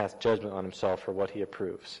reason to pass judgment on himself for what he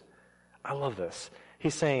approves. I love this.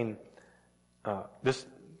 He's saying,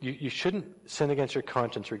 you shouldn't sin against your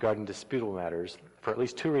conscience regarding disputable matters for at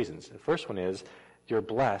least 2 reasons. The first one is, you're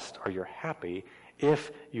blessed or you're happy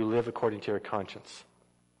if you live according to your conscience.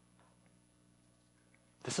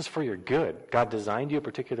 This is for your good. God designed you a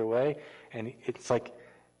particular way, and it's like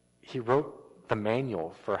he wrote the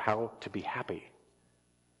manual for how to be happy.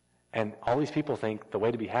 And all these people think the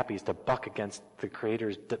way to be happy is to buck against the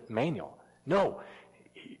Creator's manual. No,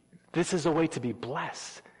 this is a way to be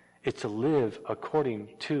blessed. It's to live according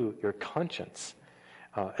to your conscience.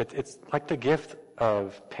 It's like the gift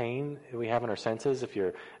of pain that we have in our senses. If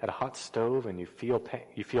you're at a hot stove and you feel pain,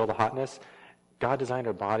 you feel the hotness, God designed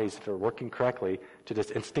our bodies, if they're working correctly, to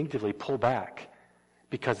just instinctively pull back,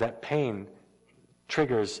 because that pain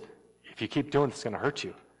triggers, if you keep doing this, it's going to hurt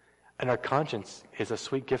you. And our conscience is a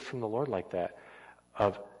sweet gift from the Lord like that,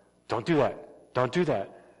 of don't do that, don't do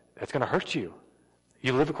that, it's going to hurt you.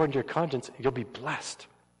 You live according to your conscience, you'll be blessed.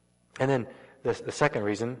 And then the second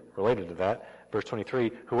reason, related to that, verse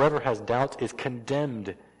 23, whoever has doubts is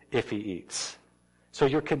condemned if he eats. So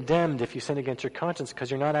you're condemned if you sin against your conscience because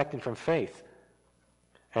you're not acting from faith.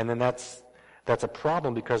 And then that's a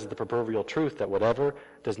problem because of the proverbial truth that whatever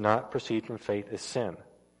does not proceed from faith is sin.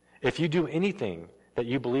 If you do anything that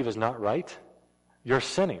you believe is not right, you're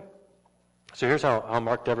sinning. So here's how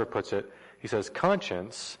Mark Dever puts it. He says,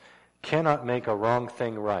 conscience cannot make a wrong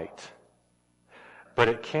thing right, but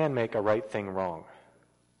it can make a right thing wrong.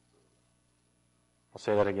 I'll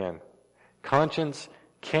say that again. Conscience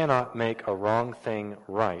cannot make a wrong thing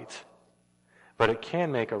right, but it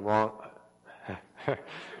can make a wrong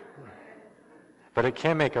but it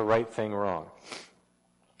can make a right thing wrong.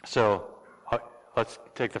 So let's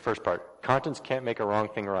take the first part. Conscience can't make a wrong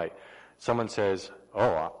thing right. Someone says,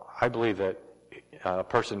 oh, I believe that a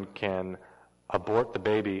person can abort the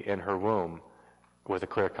baby in her womb with a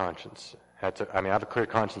clear conscience. I have a clear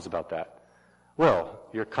conscience about that. Well,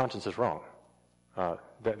 your conscience is wrong.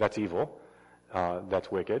 That's evil.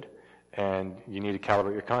 That's wicked. And you need to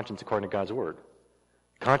calibrate your conscience according to God's word.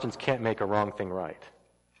 Conscience can't make a wrong thing right.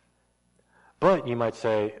 But you might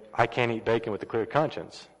say, I can't eat bacon with a clear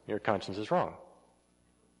conscience. Your conscience is wrong.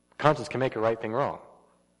 Conscience can make a right thing wrong.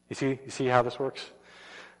 You see how this works?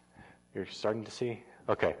 You're starting to see?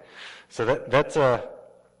 Okay. So that's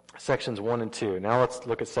sections 1 and 2. Now let's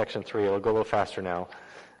look at section 3. I'll go a little faster now.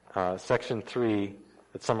 Section 3,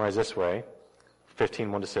 let's summarize this way.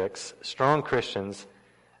 15:1-6. Strong Christians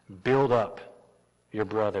build up your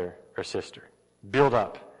brother or sister. Build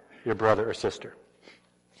up your brother or sister.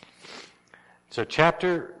 So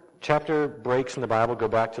chapter breaks in the Bible go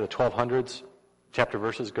back to the 1200s. Chapter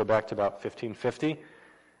verses go back to about 1550.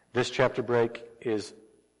 This chapter break is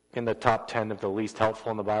in the top 10 of the least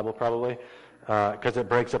helpful in the Bible, probably, because it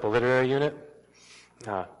breaks up a literary unit.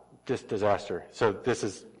 Just disaster. So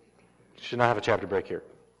should not have a chapter break here.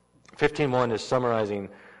 15:1 is summarizing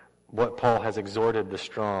what Paul has exhorted the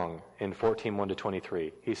strong in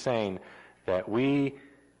 14:1-23. He's saying that we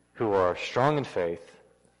who are strong in faith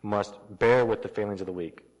must bear with the failings of the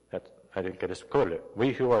weak. I just quoted it.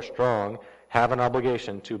 We who are strong have an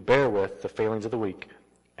obligation to bear with the failings of the weak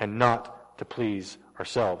and not to please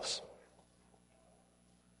ourselves.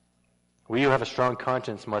 We who have a strong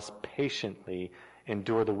conscience must patiently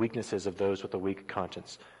endure the weaknesses of those with a weak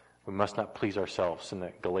conscience. We must not please ourselves in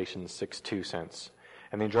the Galatians 6:2 sense.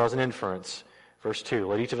 And then he draws an inference. Verse 2,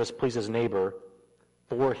 let each of us please his neighbor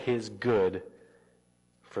for his good,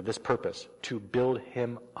 for this purpose, to build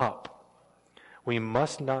him up. We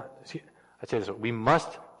must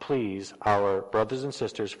please our brothers and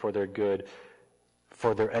sisters for their good,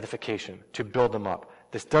 for their edification, to build them up.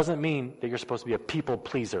 This doesn't mean that you're supposed to be a people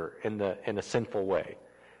pleaser in a sinful way.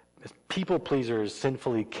 People pleasers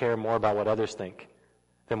sinfully care more about what others think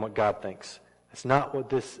than what God thinks. That's not what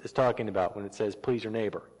this is talking about when it says please your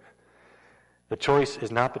neighbor. The choice is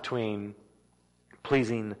not between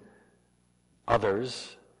pleasing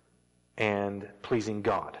others and pleasing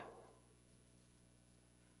God.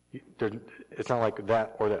 It's not like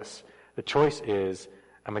that or this. The choice is,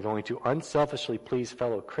 am I going to unselfishly please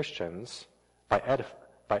fellow Christians by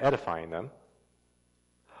edifying them?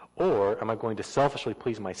 Or am I going to selfishly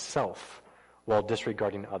please myself while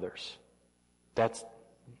disregarding others? That's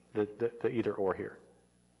the either or here.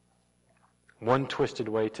 One twisted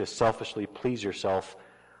way to selfishly please yourself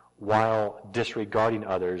while disregarding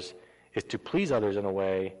others is to please others in a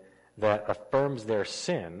way that affirms their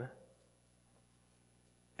sin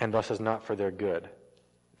and thus is not for their good.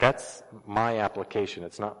 That's my application.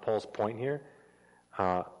 It's not Paul's point here,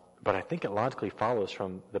 but I think it logically follows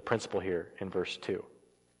from the principle here in verse 2.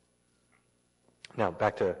 Now,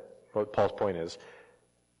 back to what Paul's point is.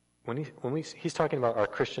 When he's talking about our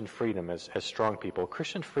Christian freedom as strong people,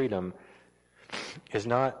 Christian freedom is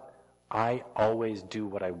not, I always do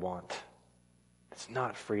what I want. It's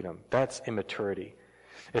not freedom. That's immaturity.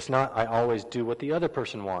 It's not, I always do what the other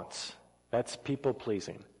person wants. That's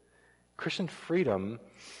people-pleasing. Christian freedom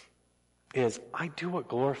is, I do what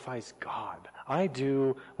glorifies God. I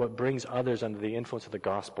do what brings others under the influence of the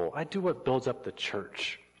gospel. I do what builds up the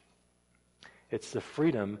church. It's the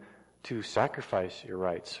freedom to sacrifice your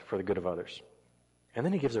rights for the good of others. And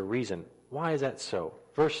then he gives a reason. Why is that so?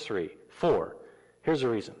 Verse 4. Here's the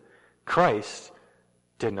reason. Christ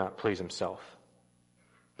did not please himself.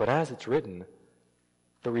 But as it's written,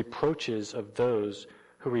 the reproaches of those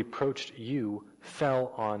who reproached you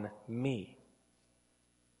fell on me.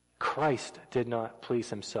 Christ did not please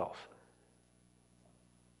himself.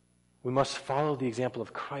 We must follow the example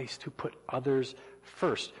of Christ who put others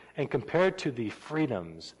first. And compared to the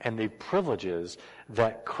freedoms and the privileges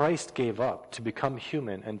that Christ gave up to become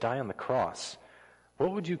human and die on the cross,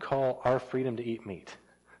 what would you call our freedom to eat meat?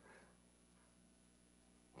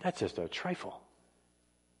 That's just a trifle.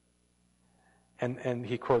 And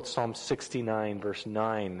he quotes Psalm 69, verse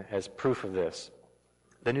 9, as proof of this.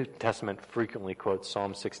 The New Testament frequently quotes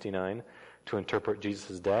Psalm 69 to interpret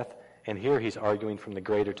Jesus' death, and here he's arguing from the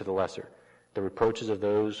greater to the lesser. The reproaches of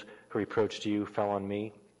those who reproached you fell on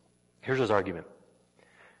me. Here's his argument.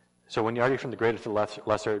 So when you argue from the greater to the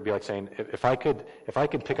lesser, it'd be like saying, if I could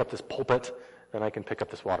pick up this pulpit, then I can pick up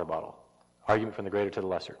this water bottle. Argument from the greater to the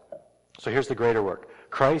lesser. So here's the greater work.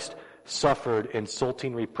 Christ suffered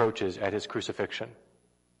insulting reproaches at his crucifixion.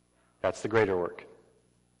 That's the greater work.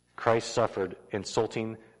 Christ suffered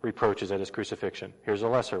insulting reproaches at his crucifixion. Here's a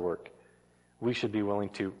lesser work. We should be willing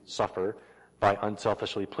to suffer by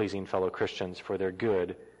unselfishly pleasing fellow Christians for their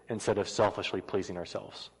good instead of selfishly pleasing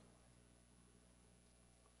ourselves.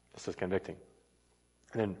 This is convicting.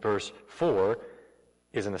 And then verse 4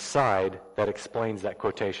 is an aside that explains that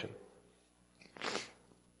quotation.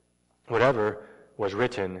 Whatever was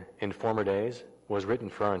written in former days was written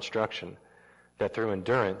for our instruction, that through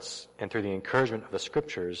endurance and through the encouragement of the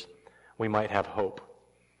Scriptures we might have hope.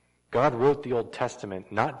 God wrote the Old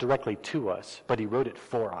Testament not directly to us, but he wrote it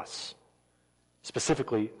for us,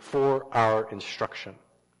 specifically for our instruction.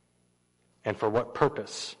 And for what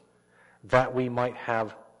purpose? That we might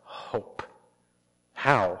have hope.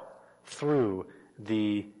 How? Through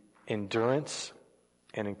the endurance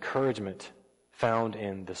and encouragement found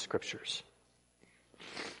in the Scriptures.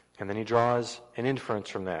 And then he draws an inference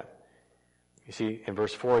from that. You see, in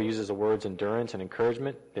verse 4, he uses the words endurance and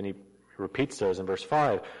encouragement. Then he repeats those in verse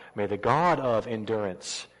 5. May the God of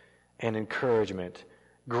endurance and encouragement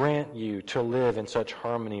grant you to live in such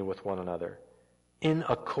harmony with one another, in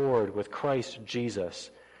accord with Christ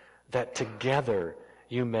Jesus, that together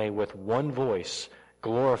you may with one voice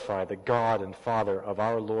glorify the God and Father of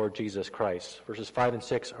our Lord Jesus Christ. Verses 5 and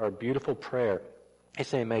 6 are a beautiful prayer. They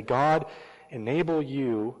say, may God enable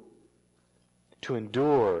you to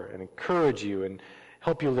endure and encourage you and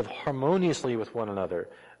help you live harmoniously with one another.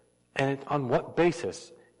 And on what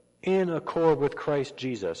basis? In accord with Christ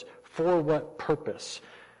Jesus. For what purpose?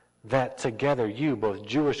 That together you, both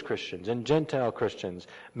Jewish Christians and Gentile Christians,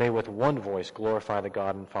 may with one voice glorify the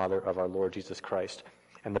God and Father of our Lord Jesus Christ.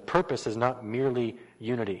 And the purpose is not merely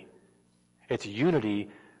unity. It's unity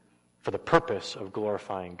for the purpose of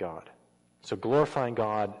glorifying God. So glorifying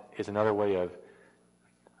God is another way of,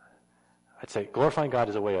 glorifying God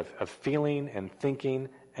is a way of feeling and thinking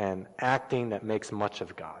and acting that makes much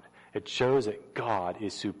of God. It shows that God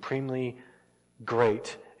is supremely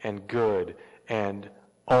great and good and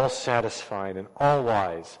all-satisfying and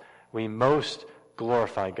all-wise. We most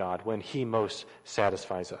glorify God when he most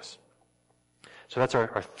satisfies us. So that's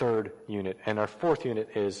our third unit. And our fourth unit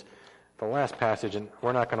is the last passage, and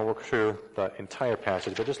we're not going to work through the entire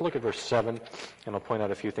passage, but just look at verse 7, and I'll point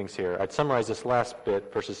out a few things here. I'd summarize this last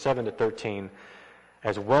bit, verses 7 to 13,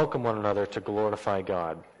 as welcome one another to glorify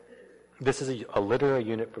God. This is a literary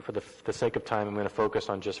unit, but for the sake of time, I'm going to focus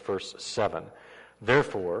on just verse 7.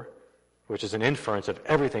 Therefore, which is an inference of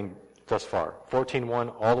everything thus far,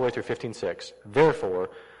 14:1 all the way through 15:6.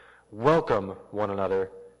 Therefore, welcome one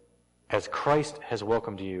another as Christ has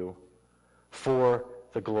welcomed you for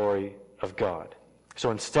the glory of God.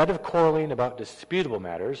 So instead of quarreling about disputable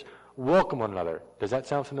matters, welcome one another. Does that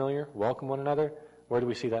sound familiar? Welcome one another? Where did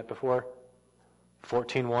we see that before?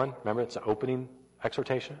 14:1. Remember, it's an opening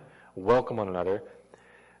exhortation. Welcome one another.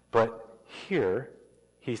 But here,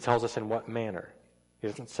 he tells us in what manner. He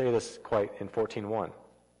doesn't say this quite in 14:1.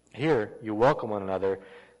 Here, you welcome one another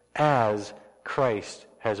as Christ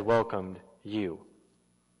has welcomed you.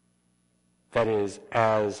 That is,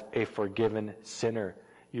 as a forgiven sinner.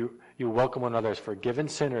 You welcome one another as forgiven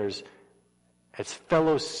sinners, as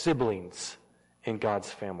fellow siblings in God's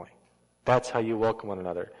family. That's how you welcome one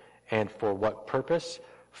another. And for what purpose?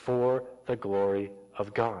 For the glory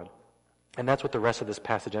of God. And that's what the rest of this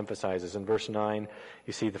passage emphasizes. In verse 9,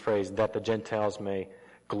 you see the phrase, that the Gentiles may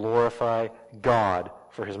glorify God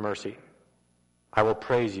for his mercy. I will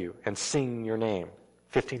praise you and sing your name.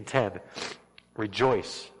 15:10,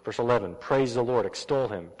 rejoice. Verse 11, praise the Lord, extol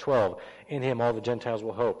him. 12, in him all the Gentiles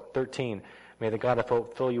will hope. 13, may the God of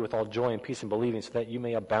hope fill you with all joy and peace in believing so that you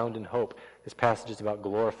may abound in hope. This passage is about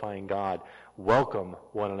glorifying God. Welcome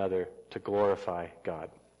one another to glorify God.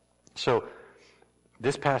 So,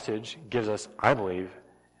 this passage gives us, I believe,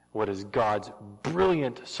 what is God's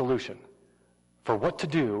brilliant solution for what to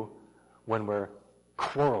do when we're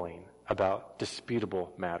quarreling about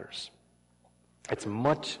disputable matters. It's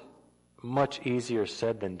much, much easier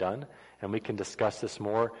said than done, and we can discuss this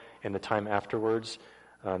more in the time afterwards,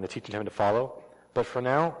 the teaching time to follow. But for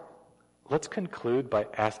now, let's conclude by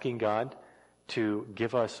asking God to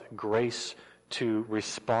give us grace to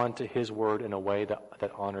respond to his word in a way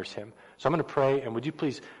that honors him. So I'm going to pray, and would you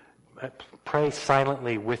please pray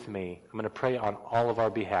silently with me. I'm going to pray on all of our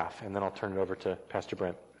behalf, and then I'll turn it over to Pastor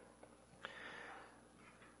Brent.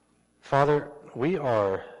 Father, we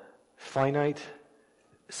are finite,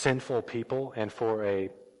 sinful people, and for a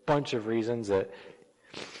bunch of reasons that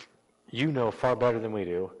you know far better than we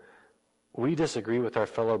do, we disagree with our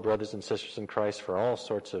fellow brothers and sisters in Christ for all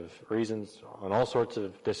sorts of reasons, on all sorts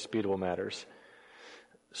of disputable matters.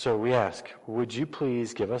 So we ask, would you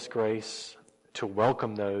please give us grace to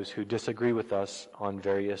welcome those who disagree with us on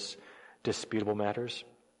various disputable matters?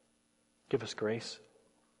 Give us grace.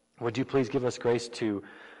 Would you please give us grace to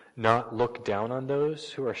not look down on those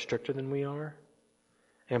who are stricter than we are?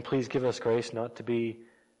 And please give us grace not to be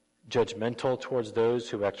judgmental towards those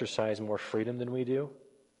who exercise more freedom than we do.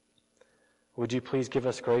 Would you please give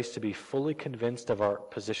us grace to be fully convinced of our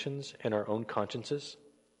positions in our own consciences?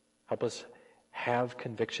 Help us have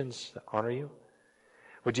convictions that honor you.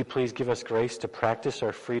 Would you please give us grace to practice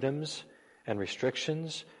our freedoms and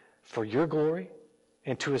restrictions for your glory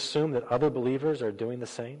and to assume that other believers are doing the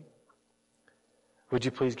same? Would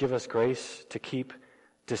you please give us grace to keep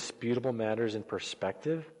disputable matters in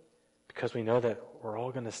perspective, because we know that we're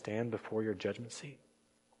all going to stand before your judgment seat?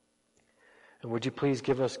 And would you please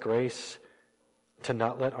give us grace to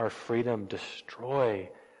not let our freedom destroy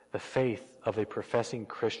the faith of a professing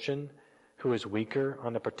Christian who is weaker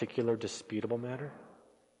on a particular disputable matter?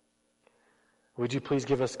 Would you please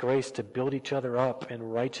give us grace to build each other up in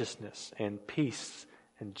righteousness and peace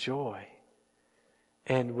and joy?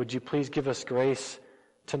 And would you please give us grace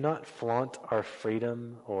to not flaunt our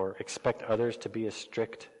freedom or expect others to be as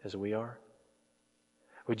strict as we are?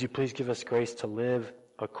 Would you please give us grace to live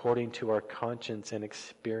according to our conscience and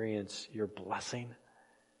experience your blessing?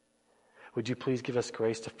 Would you please give us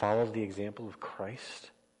grace to follow the example of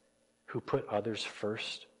Christ, who put others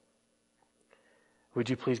first? Would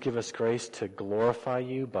you please give us grace to glorify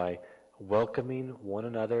you by welcoming one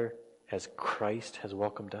another as Christ has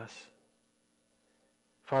welcomed us?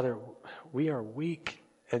 Father, we are weak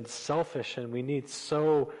and selfish, and we need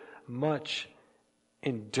so much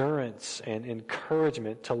endurance and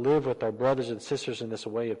encouragement to live with our brothers and sisters in this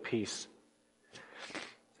way of peace.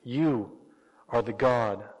 You are the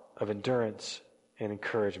God of endurance and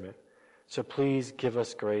encouragement. So please give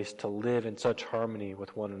us grace to live in such harmony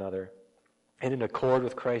with one another and in accord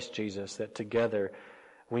with Christ Jesus, that together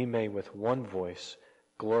we may with one voice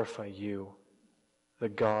glorify you, the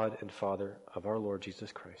God and Father of our Lord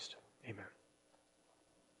Jesus Christ. Amen.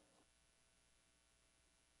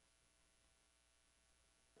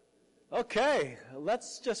 Okay,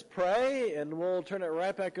 let's just pray, and we'll turn it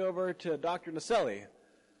right back over to Dr. Naselli.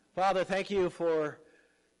 Father, thank you for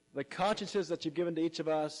the consciences that you've given to each of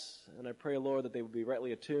us, and I pray, Lord, that they will be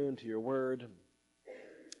rightly attuned to your word,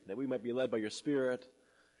 that we might be led by your Spirit,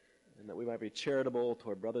 and that we might be charitable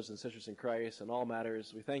toward brothers and sisters in Christ in all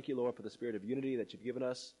matters. We thank you, Lord, for the spirit of unity that you've given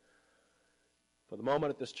us for the moment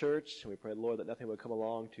at this church, and we pray, Lord, that nothing would come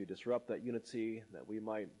along to disrupt that unity, that we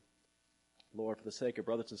might, Lord, for the sake of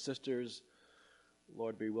brothers and sisters,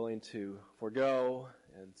 Lord, be willing to forgo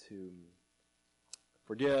and to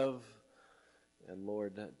forgive. And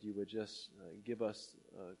Lord, that you would just give us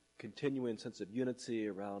a continuing sense of unity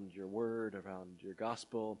around your word, around your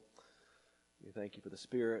gospel. We thank you for the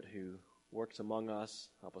Spirit who works among us.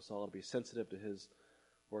 Help us all to be sensitive to his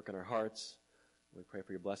work in our hearts. We pray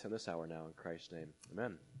for your blessing this hour now in Christ's name.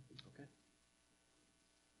 Amen. Okay.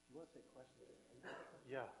 You want to take questions?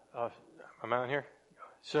 Yeah. I'm out here.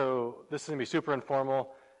 So this is going to be super informal,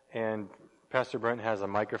 and Pastor Brent has a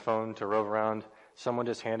microphone to rove around. Someone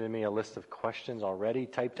just handed me a list of questions already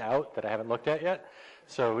typed out that I haven't looked at yet.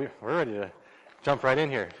 So we're ready to jump right in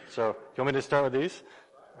here. So you want me to start with these?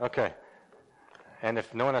 Okay. And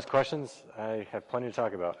if no one has questions, I have plenty to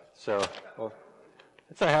talk about. So, well,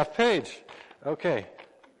 it's a half page. Okay.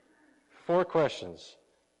 4 questions.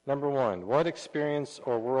 Number 1, what experience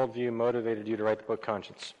or worldview motivated you to write the book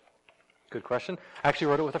Conscience? Good question. I actually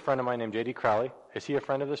wrote it with a friend of mine named J.D. Crowley. Is he a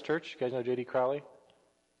friend of this church? You guys know J.D. Crowley?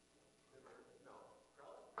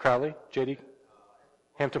 Crowley? J.D.?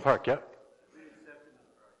 Hampton Park, yep.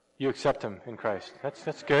 You accept him in Christ.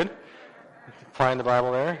 That's good. Applying the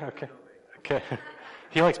Bible there. Okay.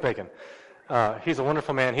 He likes bacon. He's a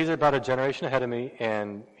wonderful man. He's about a generation ahead of me,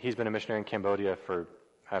 and he's been a missionary in Cambodia for,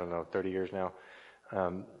 30 years now.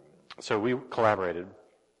 So we collaborated,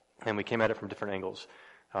 and we came at it from different angles.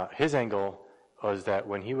 His angle was that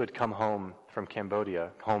when he would come home from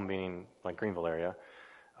Cambodia, home meaning like Greenville area,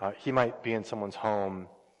 he might be in someone's home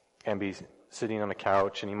and be sitting on a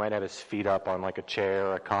couch, and he might have his feet up on like a chair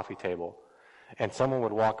or a coffee table, and someone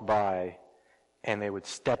would walk by and they would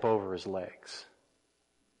step over his legs.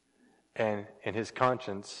 And in his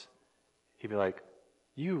conscience, he'd be like,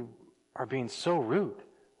 "You are being so rude.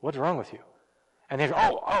 What's wrong with you?" And they'd go,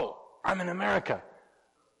 oh, I'm in America.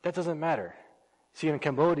 That doesn't matter. See, in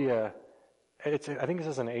Cambodia, I think this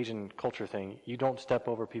is an Asian culture thing. You don't step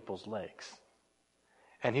over people's legs.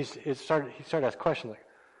 And he started to ask questions like,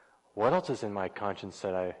 what else is in my conscience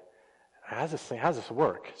that how does this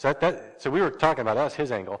work? So we were talking about that was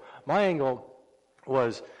his angle. My angle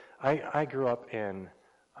was, I grew up in,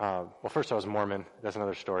 first I was Mormon. That's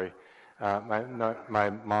another story. My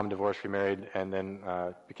mom divorced, remarried, and then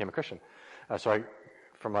became a Christian. So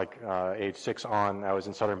from age 6 on, I was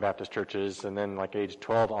in Southern Baptist churches, and then age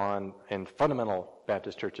 12 on in fundamental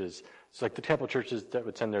Baptist churches. It's like the type of churches that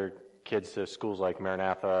would send their kids to schools like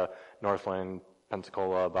Maranatha, Northland,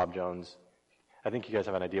 Pensacola, Bob Jones. I think you guys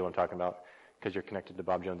have an idea what I'm talking about because you're connected to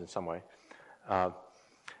Bob Jones in some way.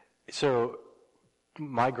 So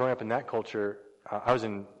my growing up in that culture, I was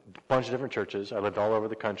in a bunch of different churches. I lived all over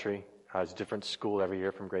the country. It's a different school every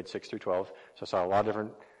year from grade 6 through 12. So I saw a lot of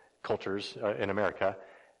different cultures in America.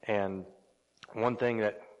 And one thing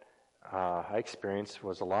that I experienced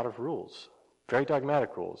was a lot of rules, very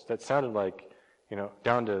dogmatic rules that sounded like,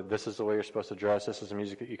 down to this is the way you're supposed to dress, this is the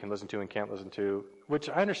music that you can listen to and can't listen to, which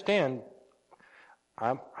I understand.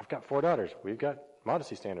 I've got 4 daughters. We've got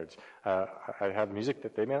modesty standards. I have music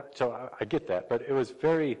that they may not, so I get that. But it was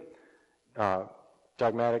very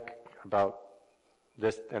dogmatic about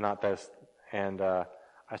this and not this. And I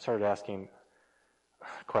started asking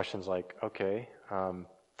questions like, okay,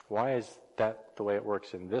 why is that the way it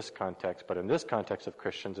works in this context, but in this context of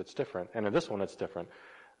Christians it's different, and in this one it's different?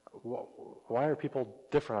 Why are people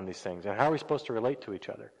different on these things, and how are we supposed to relate to each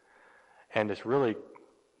other? And it's really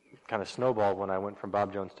kind of snowballed when I went from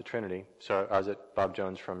Bob Jones to Trinity. So I was at Bob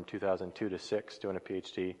Jones from 2002 to 6 doing a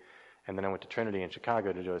PhD, and then I went to Trinity in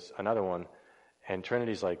Chicago to do another one. And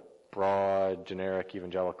Trinity's like broad, generic,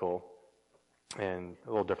 evangelical, and a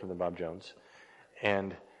little different than Bob Jones.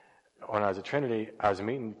 And when I was at Trinity, I was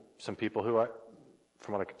meeting some people who,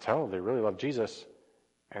 from what I could tell, they really loved Jesus,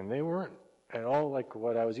 and they weren't at all like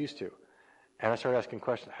what I was used to. And I started asking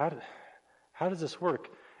questions, how does this work?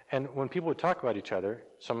 And when people would talk about each other,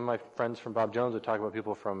 some of my friends from Bob Jones would talk about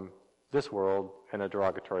people from this world in a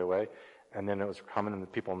derogatory way, and then it was common in the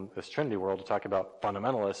people in this Trinity world to talk about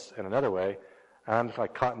fundamentalists in another way. And I'm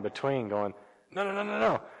like caught in between going,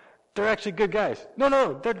 no. They're actually good guys.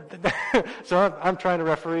 No. They're so I'm trying to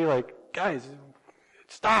referee like, guys,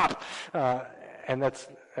 stop. And that's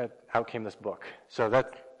out came this book. So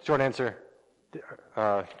that short answer,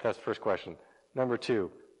 that's the first question. Number 2,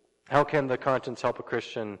 how can the conscience help a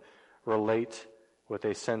Christian relate with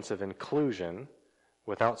a sense of inclusion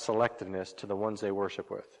without selectiveness to the ones they worship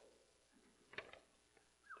with?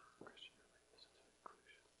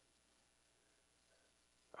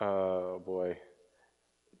 Oh, boy.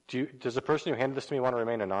 Does the person who handed this to me want to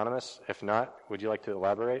remain anonymous? If not, would you like to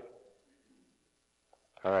elaborate?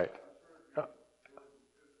 All right. Oh.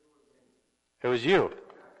 It was you.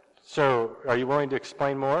 So, are you willing to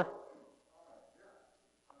explain more?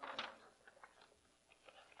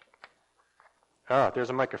 There's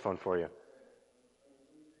a microphone for you.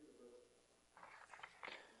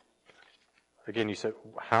 Again, you said,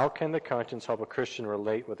 how can the conscience help a Christian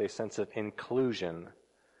relate with a sense of inclusion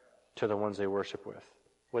to the ones they worship with?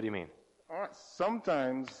 What do you mean?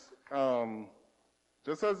 Sometimes,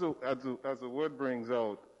 just as the word brings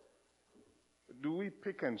out, do we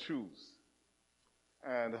pick and choose?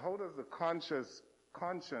 And how does the conscience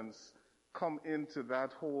come into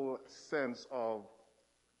that whole sense of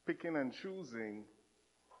picking and choosing,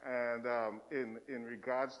 and in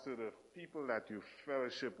regards to the people that you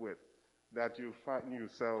fellowship with, that you find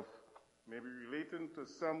yourself maybe relating to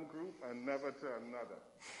some group and never to another?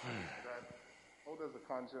 How does the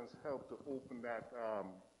conscience help to open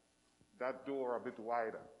that door a bit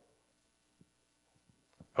wider?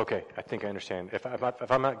 Okay, I think I understand. If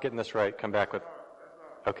I'm not getting this right, come back with.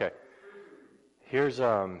 Okay, here's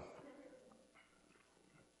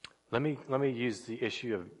let me use the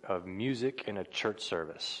issue of music in a church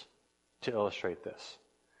service to illustrate this.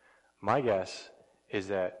 My guess is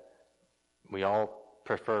that we all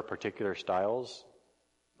prefer particular styles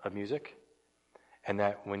of music, and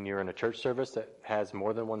that when you're in a church service that has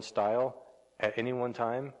more than one style, at any one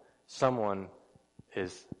time, someone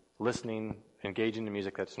is listening, engaging in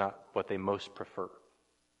music that's not what they most prefer.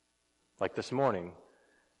 Like this morning,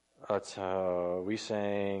 we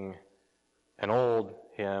sang an old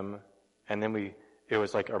hymn, and then it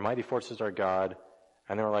was like, Our Mighty Forces Are God,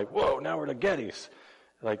 and they were like, whoa, now we're the Gettys.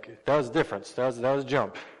 Like, that was a difference. That was a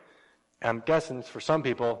jump. I'm guessing for some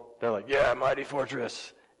people, they're like, yeah, Mighty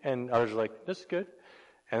Fortress. And others are like, this is good.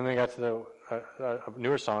 And then we got to the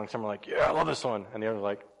newer song. Some were like, yeah, I love this one. And the others were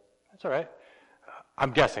like, that's all right.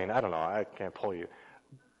 I'm guessing. I don't know. I can't pull you.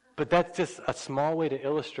 But that's just a small way to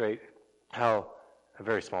illustrate how, a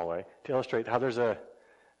very small way, to illustrate how there's a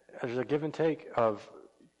give and take of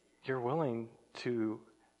you're willing to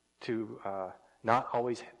not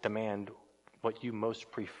always demand what you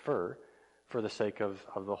most prefer for the sake of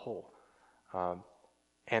the whole.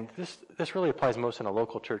 And this really applies most in a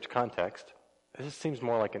local church context. This seems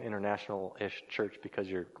more like an international-ish church because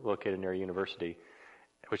you're located near a university,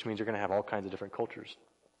 which means you're going to have all kinds of different cultures.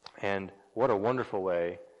 And what a wonderful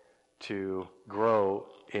way to grow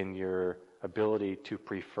in your ability to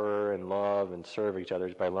prefer and love and serve each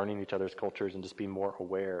other by learning each other's cultures and just being more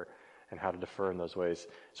aware and how to defer in those ways.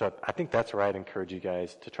 So I think that's where I'd encourage you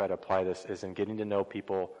guys to try to apply this, is in getting to know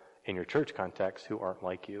people in your church context who aren't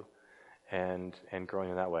like you and growing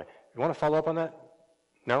in that way. You want to follow up on that?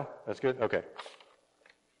 No? That's good? Okay.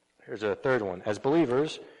 Here's a third one. As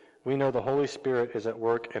believers, We know the Holy Spirit is at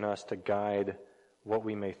work in us to guide what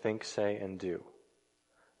we may think, say, and do.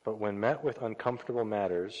 But when met with uncomfortable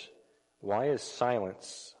matters, why is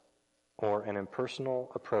silence or an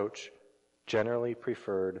impersonal approach generally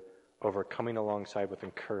preferred over coming alongside with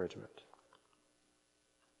encouragement?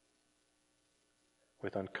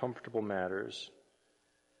 With uncomfortable matters.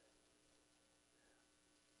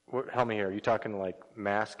 Help me here. Are you talking like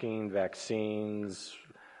masking, vaccines,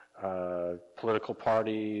 political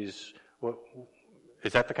parties?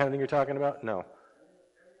 Is that the kind of thing you're talking about? No.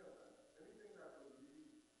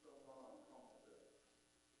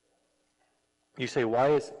 You say,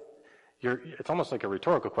 it's almost like a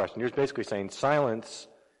rhetorical question. You're basically saying silence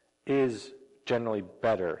is generally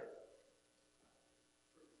better.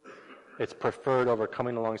 It's preferred over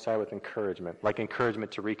coming alongside with encouragement, like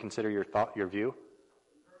encouragement to reconsider your thought, your view.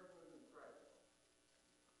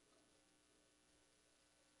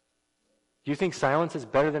 Do you think silence is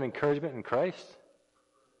better than encouragement in Christ?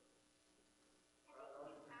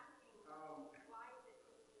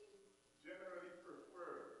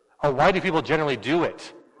 Oh, why do people generally do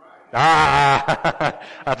it?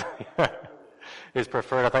 Is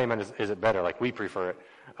preferred. I thought you meant is it better? Like we prefer it.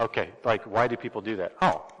 Okay. Like why do people do that?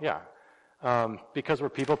 Oh, yeah. Because we're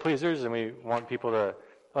people pleasers and we want people to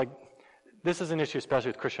like. This is an issue, especially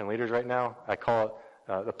with Christian leaders right now. I call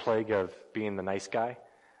it the plague of being the nice guy.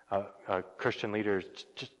 Christian leaders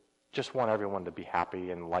just want everyone to be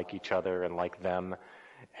happy and like each other and like them,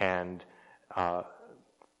 and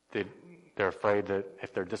they're afraid that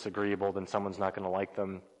if they're disagreeable, then someone's not going to like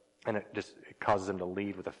them, and it causes them to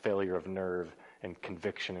lead with a failure of nerve and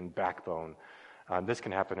conviction and backbone. This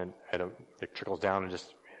can happen it trickles down in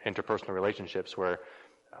just interpersonal relationships where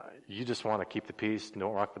you just want to keep the peace,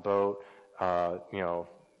 don't rock the boat,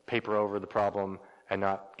 paper over the problem, and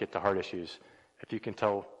not get to hard issues. If you can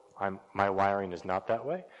tell, my wiring is not that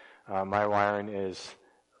way. My wiring is,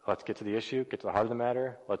 let's get to the issue, get to the heart of the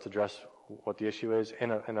matter, let's address what the issue is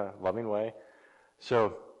in a loving way.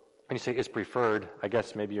 So when you say it's preferred, I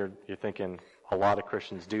guess maybe you're thinking a lot of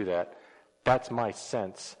Christians do that. That's my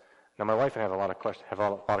sense. Now my wife and I have a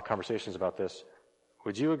lot of conversations about this.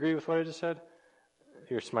 Would you agree with what I just said?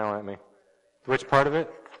 You're smiling at me. Which part of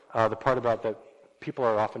it? The part about that people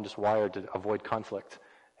are often just wired to avoid conflict,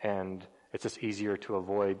 and it's just easier to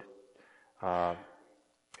avoid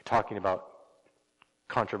talking about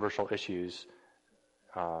controversial issues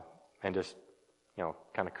and just,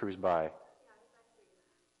 kind of cruise by.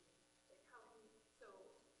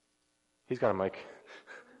 He's got a mic.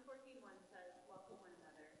 Romans 14:1 says, welcome one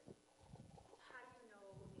another. How do you know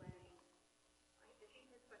when, I think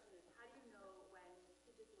his question is, how do you know when to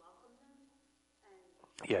just welcome them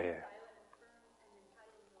and Yeah. silent and firm, and then how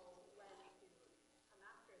do you know when to come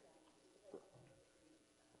after them?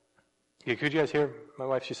 Yeah, could you guys hear my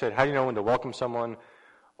wife? She said, how do you know when to welcome someone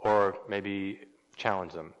or maybe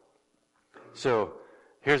challenge them? So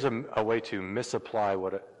here's a way to misapply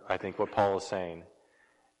what Paul is saying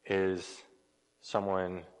is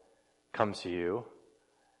someone comes to you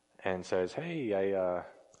and says, hey,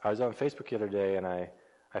 I was on Facebook the other day and I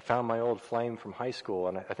found my old flame from high school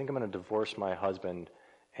and I think I'm going to divorce my husband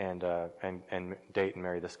and date and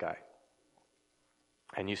marry this guy.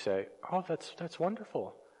 And you say, oh, that's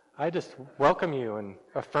wonderful. I just welcome you and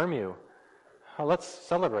affirm you. Let's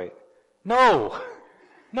celebrate. No.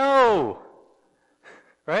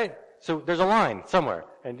 Right? So there's a line somewhere.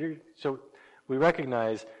 So we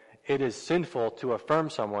recognize it is sinful to affirm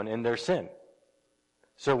someone in their sin.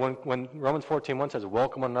 So when Romans 14:1 says,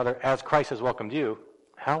 welcome one another as Christ has welcomed you,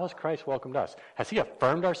 how has Christ welcomed us? Has he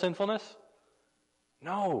affirmed our sinfulness?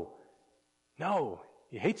 No.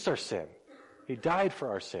 He hates our sin. He died for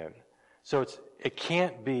our sin. So it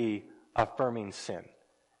can't be affirming sin.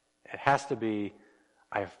 It has to be,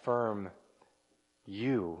 I affirm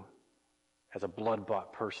you as a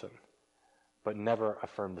blood-bought person, but never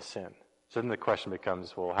affirm the sin. So then the question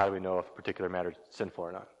becomes, well, how do we know if a particular matter is sinful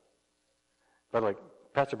or not? By the way,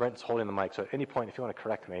 Pastor Brent's holding the mic, so at any point, if you want to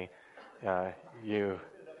correct me, I'll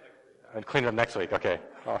clean it up next week. Okay.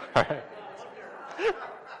 All right.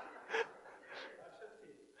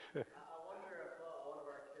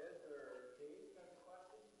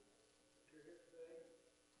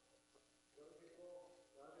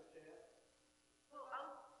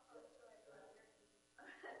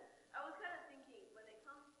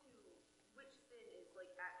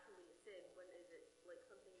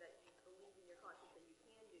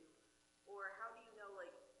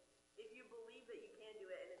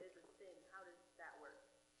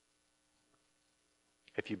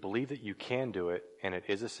 If you believe that you can do it and it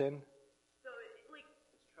is a sin? So, it's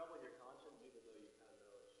troubling your conscience even though you kind of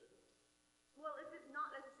know it shouldn't? Well, if it's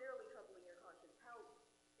not necessarily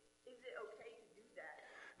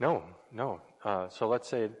No. So let's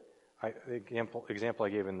say, the example I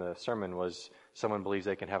gave in the sermon was someone believes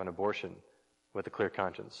they can have an abortion with a clear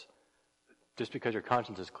conscience. Just because your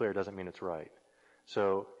conscience is clear doesn't mean it's right.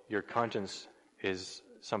 So your conscience is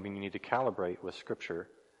something you need to calibrate with Scripture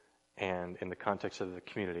and in the context of the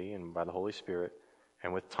community and by the Holy Spirit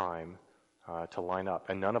and with time to line up.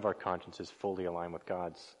 And none of our consciences fully align with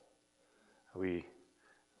God's. We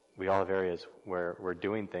all have areas where we're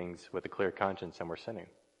doing things with a clear conscience and we're sinning.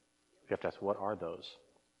 You have to ask, what are those?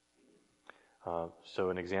 So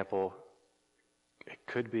an example, it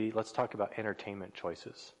could be, let's talk about entertainment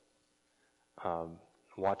choices.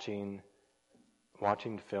 Watching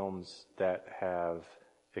films that have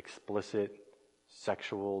explicit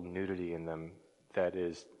sexual nudity in them, that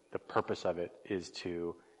is, the purpose of it is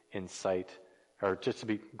to incite, or just to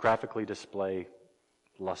be graphically display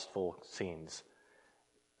lustful scenes.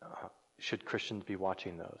 Should Christians be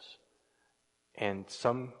watching those? And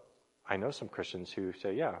I know some Christians who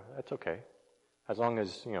say, yeah, that's okay. As long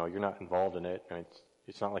as, you're not involved in it, and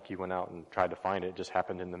it's not like you went out and tried to find it. It just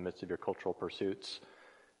happened in the midst of your cultural pursuits.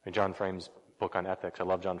 And John Frame's book on ethics, I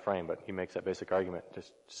love John Frame, but he makes that basic argument,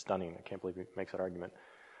 just stunning. I can't believe he makes that argument.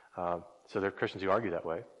 So there are Christians who argue that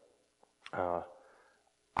way.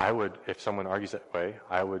 I would, if someone argues that way,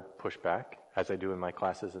 I would push back, as I do in my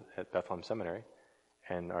classes at Bethlehem Seminary,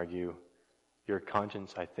 and argue, your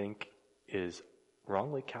conscience, I think, is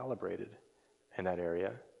wrongly calibrated in that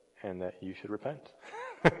area, and that you should repent.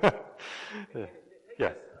 Yeah.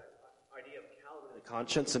 Idea of calibrating the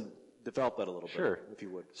conscience and develop that a little Sure. bit, if you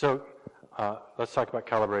would. So let's talk about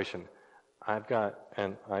calibration. I've got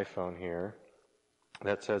an iPhone here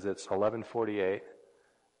that says it's 11:48.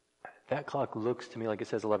 That clock looks to me like it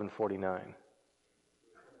says 11:49.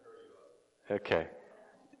 Okay.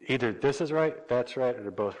 Either this is right, that's right, or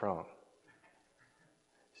they're both wrong.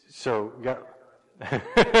 So,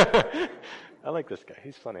 I like this guy.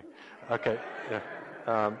 He's funny. Okay. Yeah.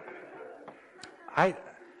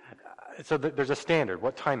 So there's a standard.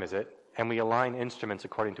 What time is it? And we align instruments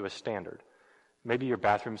according to a standard. Maybe your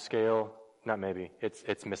bathroom scale, not maybe, it's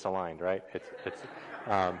misaligned, right?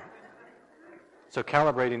 So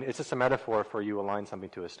calibrating, it's just a metaphor for you align something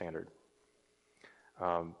to a standard.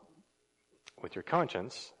 With your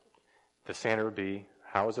conscience, the standard would be,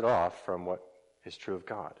 how is it off from what is true of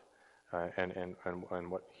God? And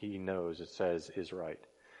what he knows, it says, is right.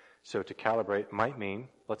 So to calibrate might mean,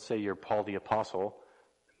 let's say you're Paul the Apostle.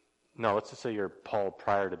 No, let's just say you're Paul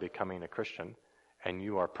prior to becoming a Christian, and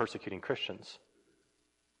you are persecuting Christians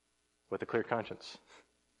with a clear conscience.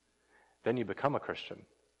 Then you become a Christian,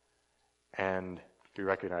 and you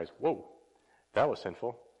recognize, whoa, that was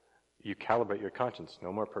sinful. You calibrate your conscience.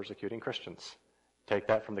 No more persecuting Christians. Take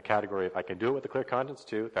that from the category of, I can do it with a clear conscience,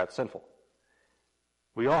 to, that's sinful.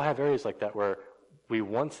 We all have areas like that where we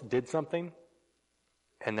once did something,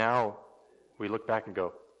 and now we look back and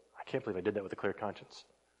go, I can't believe I did that with a clear conscience.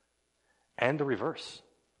 And the reverse,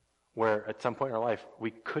 where at some point in our life,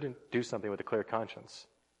 we couldn't do something with a clear conscience.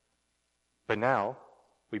 But now,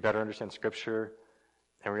 we better understand Scripture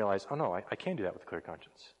and realize, oh no, I can do that with a clear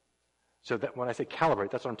conscience. So that when I say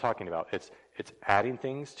calibrate, that's what I'm talking about. It's adding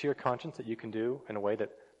things to your conscience that you can do in a way that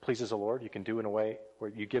pleases the Lord. You can do in a way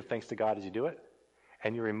where you give thanks to God as you do it.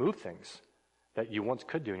 And you remove things that you once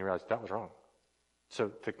could do and you realize that was wrong.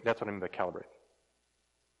 So that's what I mean by calibrate.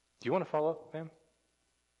 Do you want to follow up, ma'am?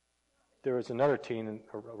 There was another teen in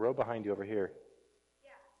a row behind you over here.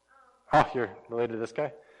 Yeah. Oh, you're related to this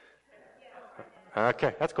guy? Yeah.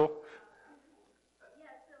 Okay, that's cool.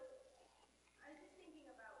 Yeah, so I was just thinking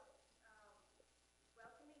about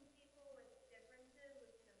welcoming people with differences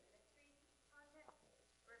within a ministry context,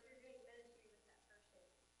 or if you're doing ministry with that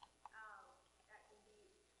person, that could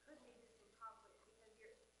lead to some conflict,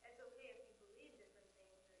 because it's okay if you believe different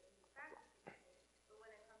things or you practice different things, but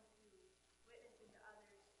when it comes to witnessing to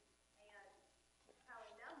others and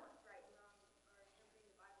telling them what's right and wrong, or interpreting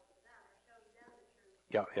the Bible to them, or showing them the truth,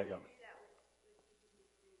 Yeah. do that with people who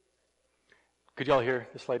believe different things. Could y'all hear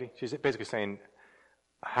this lady? She's basically saying,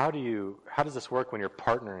 how does this work when you're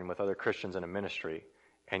partnering with other Christians in a ministry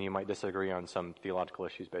and you might disagree on some theological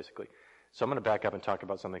issues, basically? So I'm going to back up and talk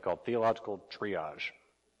about something called theological triage.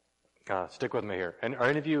 Stick with me here. And are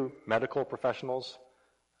any of you medical professionals?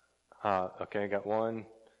 Okay, I got 1,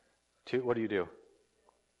 2. What do you do?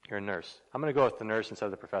 You're a nurse. I'm going to go with the nurse instead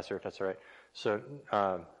of the professor, if that's all right. So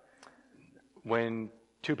when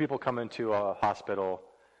two people come into a hospital,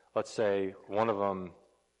 let's say one of them,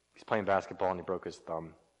 he's playing basketball and he broke his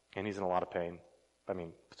thumb, and he's in a lot of pain.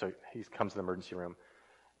 So he comes to the emergency room,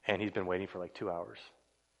 and he's been waiting for like 2 hours.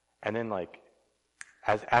 And then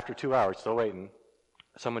after 2 hours, still waiting,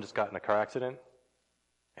 someone just got in a car accident,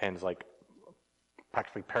 and is like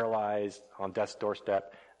practically paralyzed on death's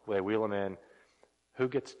doorstep. They wheel him in. Who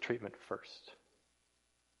gets treatment first?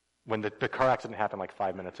 When the car accident happened like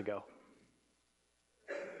 5 minutes ago.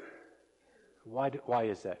 Why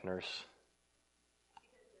is that, nurse?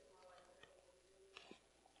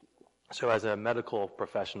 So as a medical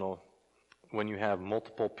professional, when you have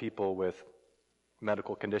multiple people with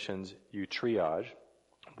medical conditions, you triage.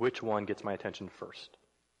 Which one gets my attention first?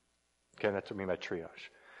 Okay, that's what I mean by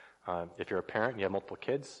triage. If you're a parent and you have multiple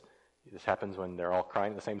kids, this happens when they're all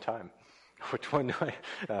crying at the same time. Which one do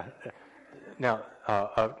I... Now,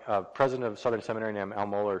 a president of Southern Seminary named Al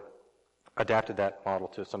Mohler adapted that model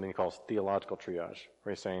to something he calls theological triage,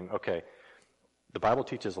 where he's saying, okay, the Bible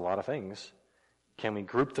teaches a lot of things. Can we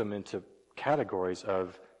group them into categories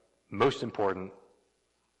of most important,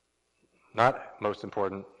 not most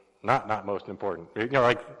important, not most important? You know,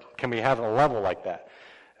 like, can we have a level like that?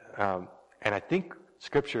 And I think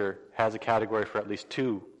Scripture has a category for at least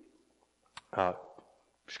two.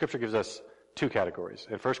 Scripture gives us two categories.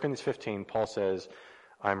 In 1 Corinthians 15, Paul says,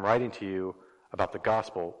 I'm writing to you about the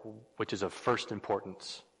gospel, which is of first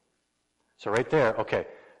importance. So right there, okay,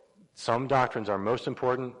 some doctrines are most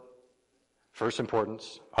important, first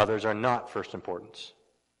importance. Others are not first importance.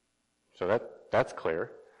 So that's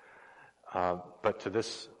clear. But to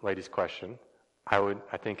this lady's question,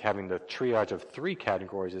 I think having the triage of three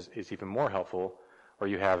categories is even more helpful, where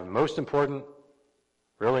you have most important,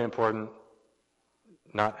 really important,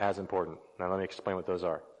 not as important. Now let me explain what those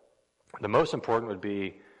are. The most important would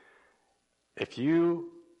be if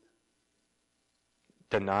you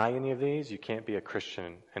deny any of these, you can't be a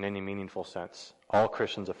Christian in any meaningful sense. All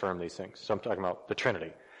Christians affirm these things. So I'm talking about the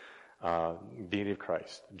Trinity, deity of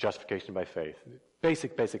Christ, justification by faith,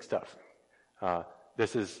 basic stuff.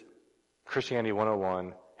 This is Christianity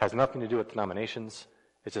 101, has nothing to do with denominations,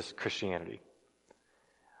 it's just Christianity.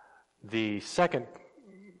 The second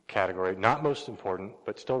category, not most important,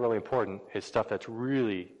 but still really important, is stuff that's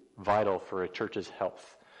really vital for a church's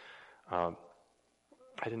health. I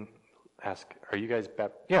didn't ask, are you guys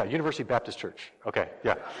yeah, University Baptist Church. Okay,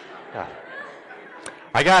 yeah.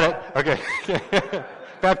 I got it. Okay.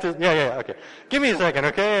 Baptist, yeah, okay. Give me a second,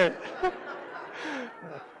 okay?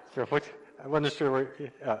 I wasn't sure where,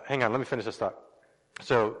 hang on, let me finish this thought.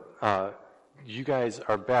 So, you guys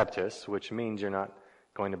are Baptists, which means you're not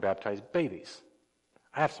going to baptize babies.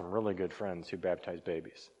 I have some really good friends who baptize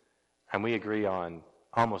babies. And we agree on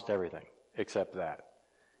almost everything except that.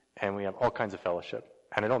 And we have all kinds of fellowship.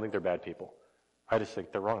 And I don't think they're bad people. I just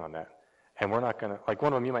think they're wrong on that. And we're not going to, like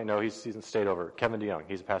one of them you might know, he's stayed over, Kevin DeYoung.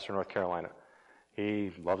 He's a pastor in North Carolina.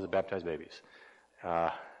 He loves to baptize babies.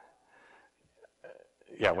 Yeah,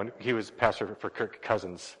 when he was pastor for Kirk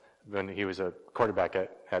Cousins, when he was a quarterback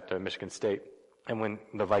at Michigan State. And when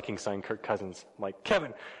the Vikings signed Kirk Cousins, I'm like,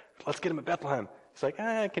 Kevin, let's get him at Bethlehem. He's like,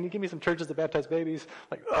 can you give me some churches that baptize babies?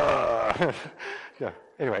 Like, yeah.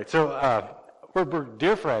 Anyway, so we're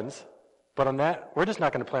dear friends, but on that, we're just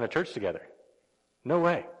not going to plant a church together. No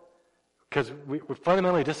way. Because we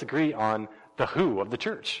fundamentally disagree on the who of the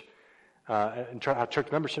church and how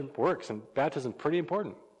church membership works, and baptism is pretty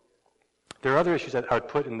important. There are other issues that I would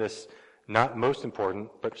put in this not most important,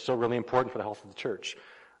 but still really important for the health of the church.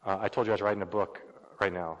 I told you I was writing a book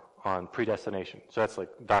right now on predestination. So that's like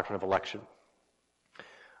doctrine of election.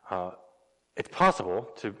 It's possible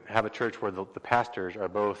to have a church where the pastors are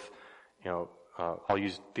both, I'll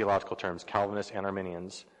use theological terms, Calvinists and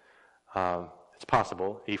Arminians. It's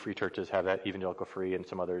possible. E-free churches have that, Evangelical Free and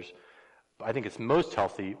some others. But I think it's most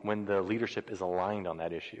healthy when the leadership is aligned on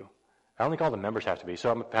that issue. I don't think all the members have to be.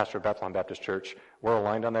 So I'm a pastor of Bethlehem Baptist Church. We're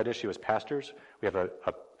aligned on that issue as pastors. We have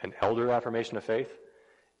an elder affirmation of faith,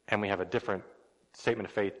 and we have a different statement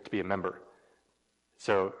of faith to be a member.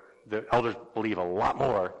 So the elders believe a lot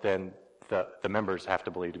more than the members have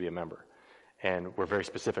to believe to be a member. And we're very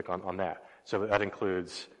specific on that. So that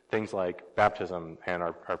includes things like baptism and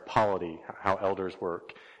our polity, how elders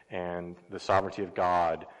work, and the sovereignty of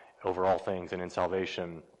God over all things and in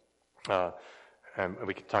salvation. And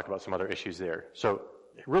we can talk about some other issues there. So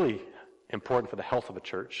really important for the health of a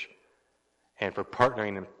church and for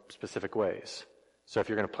partnering in specific ways. So if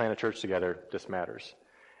you're going to plant a church together, this matters.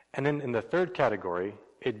 And then in the third category,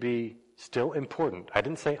 it'd be still important. I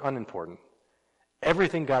didn't say unimportant.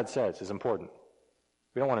 Everything God says is important.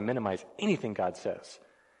 We don't want to minimize anything God says.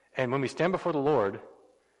 And when we stand before the Lord,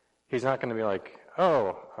 He's not going to be like,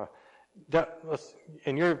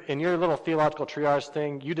 in your little theological triage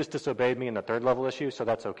thing, you just disobeyed me in the third level issue, so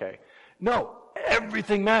that's okay. No,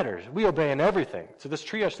 everything matters. We obey in everything. So this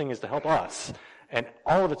triage thing is to help us, and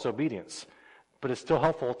all of it's obedience. But it's still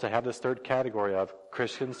helpful to have this third category of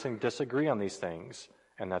Christians can disagree on these things,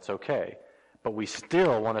 and that's okay. But we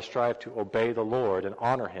still want to strive to obey the Lord and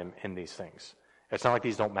honor him in these things. It's not like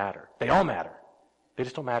these don't matter. They all matter. They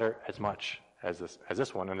just don't matter as much as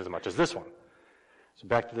this one and as much as this one. So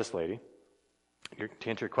back to this lady. To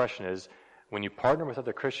answer your question is, when you partner with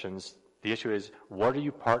other Christians, the issue is, what are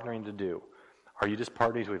you partnering to do? Are you just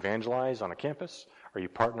partnering to evangelize on a campus? Are you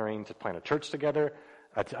partnering to plant a church together?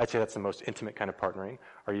 I'd say that's the most intimate kind of partnering.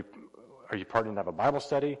 Are you partnering to have a Bible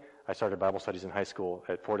study? I started Bible studies in high school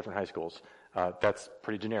at 4 different high schools. That's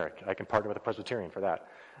pretty generic. I can partner with a Presbyterian for that.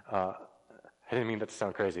 I didn't mean that to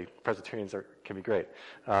sound crazy. Presbyterians can be great.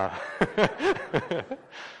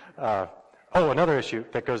 Another issue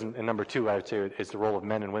that goes in number 2, I would say, is the role of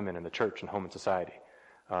men and women in the church and home and society.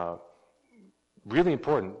 Really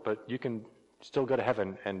important, but you can still go to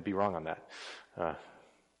heaven and be wrong on that.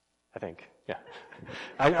 I think, yeah.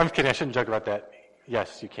 I'm kidding. I shouldn't joke about that.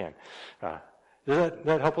 Yes, you can. Does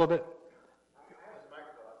that help a little bit?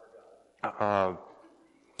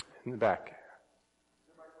 In the back.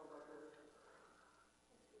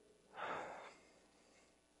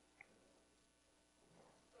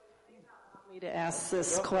 Me to ask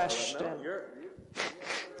this question.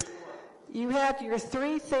 You had your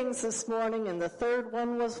 3 things this morning, and the third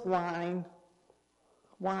one was wine.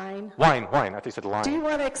 Wine. Wine. I think you said line. Do you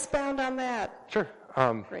want to expound on that? Sure.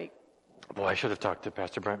 Great. Boy, I should have talked to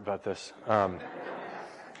Pastor Brent about this. I'm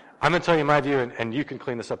going to tell you my view, and you can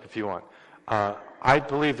clean this up if you want. I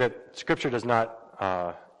believe that Scripture does not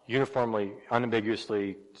uniformly,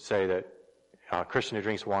 unambiguously say that a Christian who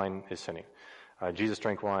drinks wine is sinning. Jesus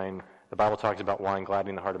drank wine. The Bible talks about wine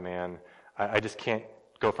gladdening the heart of man. I just can't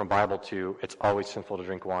go from Bible to it's always sinful to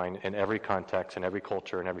drink wine in every context, in every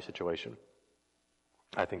culture, in every situation.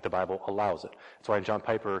 I think the Bible allows it. That's why John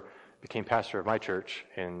Piper became pastor of my church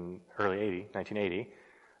in 1980.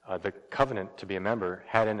 The covenant to be a member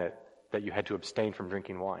had in it that you had to abstain from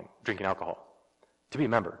drinking alcohol, to be a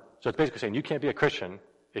member. So it's basically saying you can't be a Christian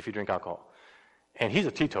if you drink alcohol. And he's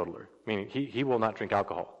a teetotaler, meaning he will not drink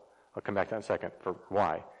alcohol. I'll come back to that in a second for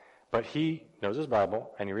why. But he knows his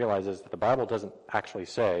Bible, and he realizes that the Bible doesn't actually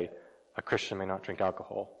say a Christian may not drink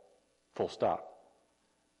alcohol, full stop.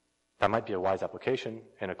 That might be a wise application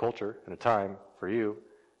in a culture, in a time, for you,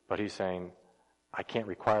 but he's saying, I can't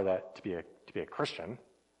require that to be a Christian.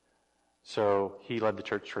 So he led the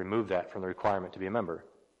church to remove that from the requirement to be a member,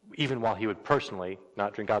 even while he would personally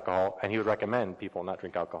not drink alcohol, and he would recommend people not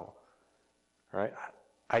drink alcohol. All right?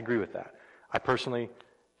 I agree with that. I personally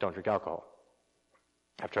don't drink alcohol.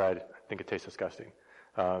 I've tried. I think it tastes disgusting.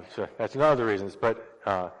 So that's one of the reasons. But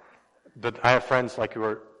I have friends like who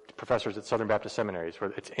are professors at Southern Baptist seminaries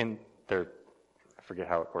where it's in their, I forget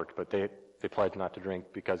how it worked, but they pledge not to drink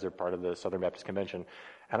because they're part of the Southern Baptist Convention.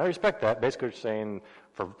 And I respect that. Basically saying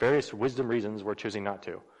for various wisdom reasons we're choosing not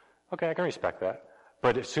to. Okay, I can respect that.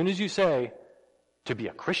 But as soon as you say to be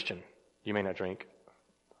a Christian, you may not drink,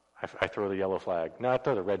 I throw the yellow flag. No, I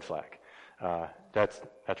throw the red flag. That's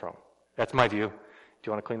wrong. That's my view. Do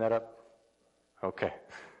you want to clean that up? Okay.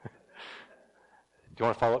 Do you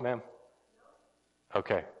want to follow up, ma'am?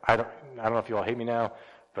 Okay. I don't know if you all hate me now,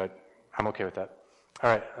 but I'm okay with that. All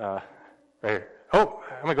right. Right here. Oh,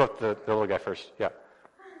 I'm going to go with the little guy first. Yeah.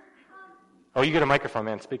 Oh, you get a microphone,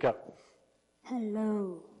 man. Speak up.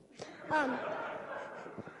 Hello. How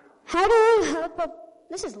do you help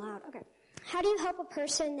this is loud. Okay. How do you help a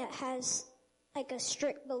person that has like a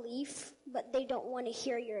strict belief, but they don't want to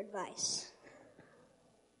hear your advice?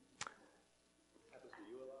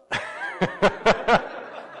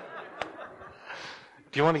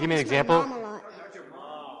 Do you want to give me an example? Mom a lot.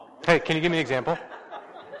 Hey, can you give me an example?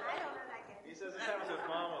 He says it happens with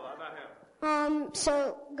mom a lot, not him.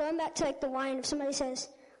 So going back to like the wine, if somebody says,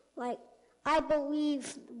 like, I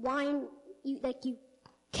believe wine, you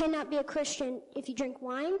cannot be a Christian if you drink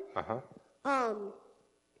wine. And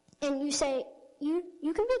you say you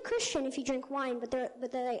can be a Christian if you drink wine, but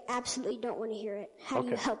they absolutely don't want to hear it. How do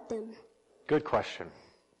you help them? Good question.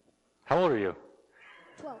 How old are you?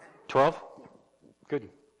 12. 12? Good.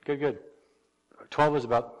 12 was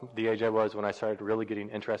about the age I was when I started really getting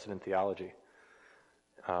interested in theology.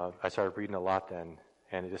 I started reading a lot then,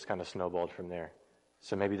 and it just kind of snowballed from there.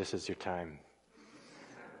 So maybe this is your time.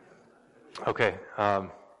 Okay.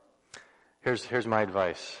 Here's my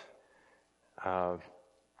advice.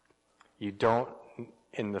 You don't,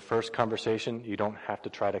 in the first conversation, you don't have to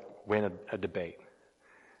try to win a debate.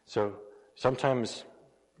 So sometimes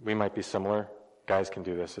we might be similar. Guys can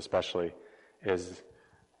do this especially, is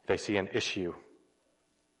they see an issue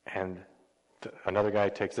and another guy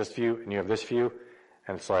takes this view and you have this view,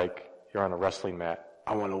 and it's like you're on a wrestling mat.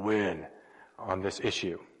 I want to win on this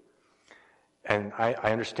issue. And I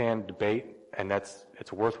understand debate and it's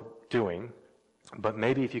worth doing. But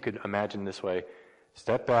maybe if you could imagine this way,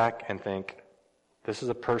 step back and think, this is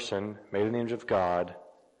a person made in the image of God,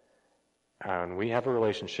 and we have a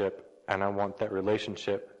relationship, and I want that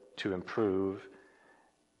relationship to improve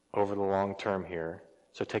over the long term here.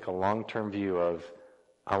 So take a long-term view of,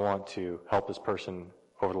 I want to help this person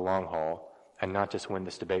over the long haul, and not just win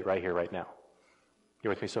this debate right here, right now. You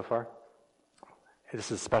with me so far?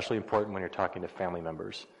 This is especially important when you're talking to family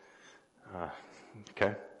members.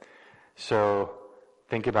 Okay? So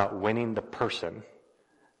think about winning the person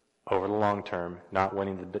over the long term, not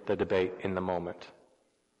winning the debate in the moment.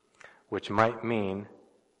 Which might mean,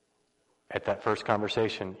 at that first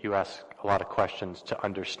conversation, you ask a lot of questions to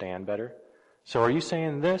understand better. So are you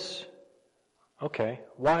saying this? Okay.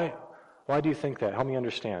 Why do you think that? Help me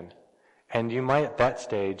understand. And you might at that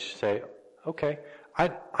stage say, okay, I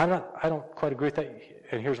don't quite agree with that,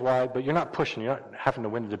 and here's why, but you're not pushing, you're not having to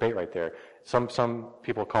win the debate right there. Some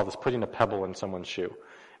people call this putting a pebble in someone's shoe,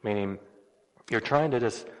 meaning you're trying to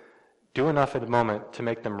just do enough at the moment to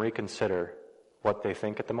make them reconsider what they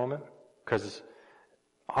think at the moment, because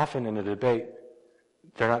often in a debate,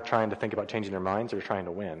 they're not trying to think about changing their minds, they're trying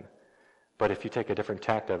to win. But if you take a different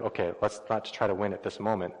tact of, okay, let's not try to win at this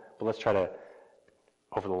moment, but let's try to,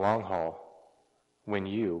 over the long haul, win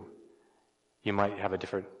you might have a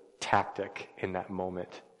different tactic in that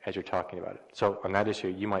moment as you're talking about it. So on that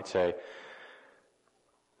issue, you might say,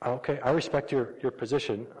 okay, I respect your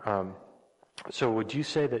position. So would you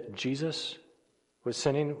say that Jesus was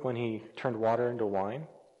sinning when he turned water into wine?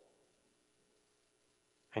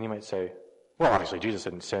 And you might say, well, obviously Jesus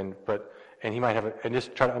didn't sin, and he might have, and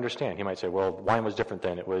just try to understand. He might say, well, wine was different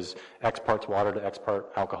then. It was X parts water to X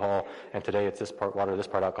part alcohol, and today it's this part water, this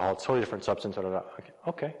part alcohol. It's a totally different substance.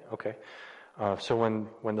 Okay. So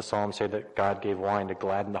when the Psalms say that God gave wine to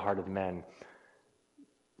gladden the heart of men,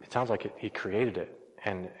 it sounds like he created it,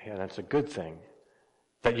 and that's a good thing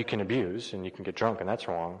that you can abuse, and you can get drunk, and that's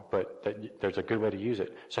wrong, but there's a good way to use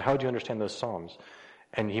it. So how would you understand those Psalms?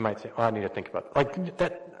 And he might say, oh, I need to think about it. Like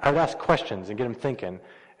that. I would ask questions and get him thinking,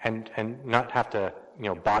 and not have to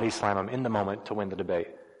body slam him in the moment to win the debate.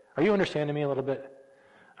 Are you understanding me a little bit?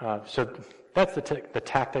 So that's the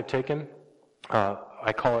tact I've taken.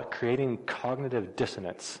 I call it creating cognitive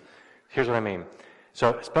dissonance. Here's what I mean.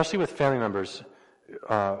 So especially with family members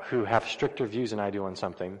who have stricter views than I do on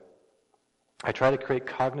something, I try to create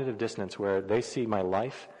cognitive dissonance where they see my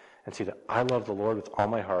life and see that I love the Lord with all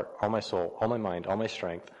my heart, all my soul, all my mind, all my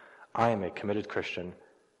strength. I am a committed Christian,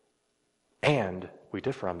 and we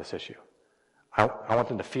differ on this issue. I want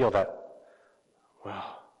them to feel that,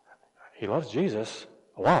 well, he loves Jesus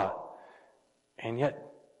a lot, and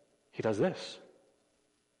yet he does this.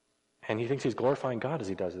 And he thinks he's glorifying God as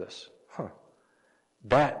he does this.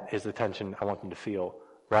 That is the tension I want them to feel,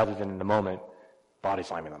 rather than in the moment, body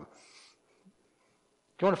slamming them.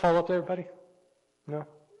 Do you want to follow up there, everybody? No?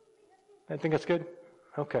 I think that's good?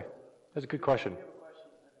 Okay. That's a good question.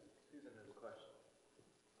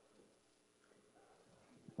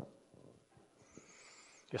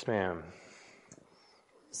 Yes, ma'am.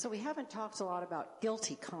 So we haven't talked a lot about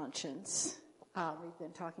guilty conscience. We've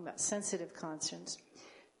been talking about sensitive conscience.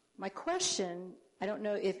 My question, I don't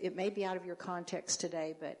know if it may be out of your context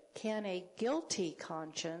today, but can a guilty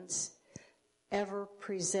conscience ever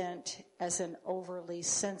present as an overly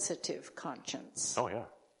sensitive conscience? Oh, yeah.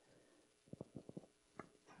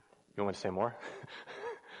 You want to say more?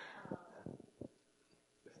 You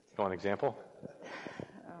want an example?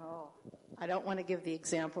 Oh, I don't want to give the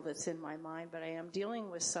example that's in my mind, but I am dealing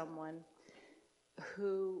with someone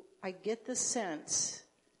who I get the sense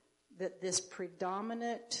that this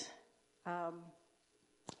predominant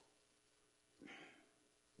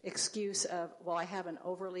excuse of, well, I have an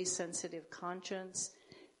overly sensitive conscience,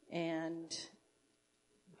 and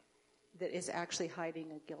that is actually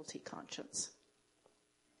hiding a guilty conscience.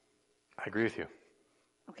 I agree with you.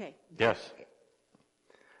 Okay. Yes.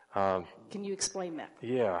 Can you explain that?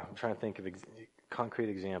 Yeah, I'm trying to think of concrete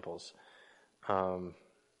examples. Jenny,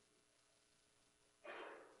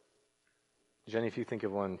 if you think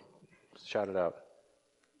of one, shout it out.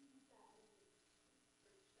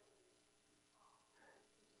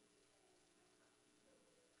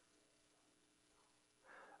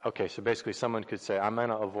 Okay, so basically someone could say, I'm going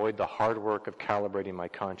to avoid the hard work of calibrating my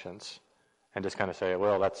conscience, and just kind of say,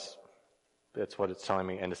 well, that's what it's telling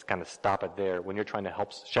me, and just kind of stop it there when you're trying to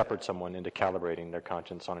help shepherd someone into calibrating their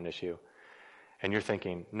conscience on an issue. And you're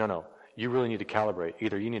thinking, no, you really need to calibrate.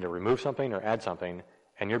 Either you need to remove something or add something,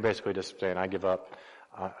 and you're basically just saying, I give up,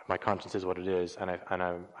 my conscience is what it is, and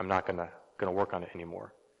I'm not going to work on it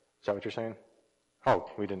anymore. Is that what you're saying? Oh,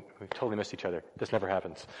 we totally missed each other. This never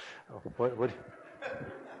happens. Oh, what?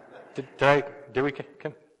 Did we?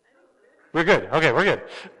 We're good. Okay, we're good.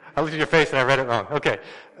 I looked at your face and I read it wrong. Okay.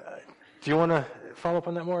 Do you want to follow up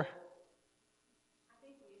on that more?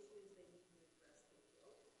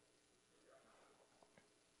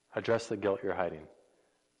 Address the guilt you're hiding.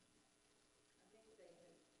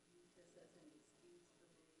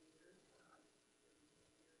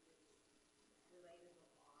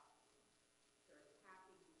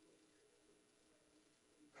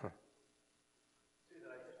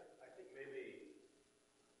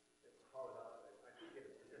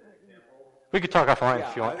 We could talk offline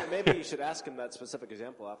if you want. Maybe you should ask him that specific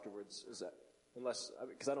example afterwards.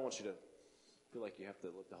 Because I don't want you to feel like you have to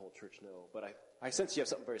let the whole church know. But I sense you have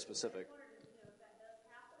something very specific.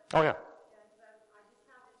 Oh, yeah.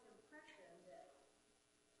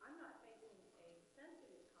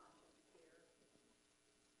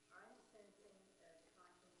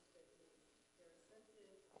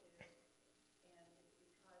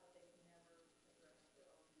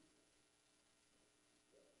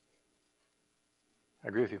 I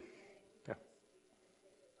agree with you. Yeah.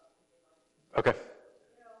 Okay.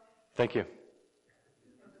 Thank you.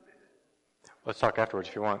 Let's talk afterwards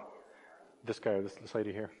if you want. This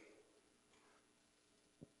lady here.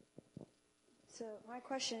 So my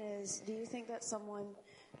question is, do you think that someone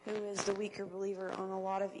who is the weaker believer on a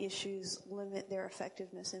lot of issues limit their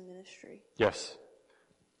effectiveness in ministry? Yes.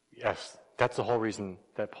 Yes. That's the whole reason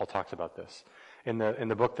that Paul talks about this. In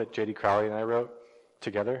the book that J.D. Crowley and I wrote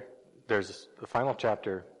together, there's the final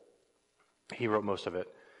chapter. He wrote most of it.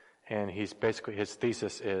 And his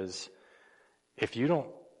thesis is, if you don't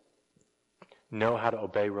know how to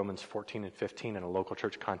obey Romans 14 and 15 in a local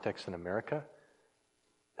church context in America,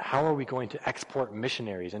 how are we going to export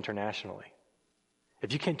missionaries internationally?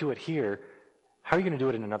 If you can't do it here, how are you going to do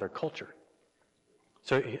it in another culture?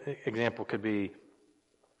 So, example could be,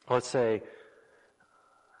 let's say,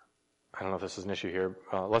 I don't know if this is an issue here,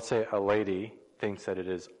 let's say a lady thinks that it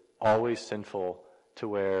is always sinful to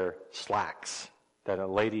wear slacks, that a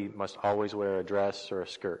lady must always wear a dress or a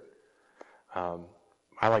skirt.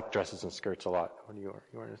 I like dresses and skirts a lot. What do you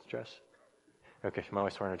wearing a dress? Okay, my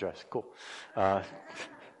wife's wearing a dress. Cool. I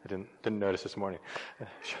didn't notice this morning.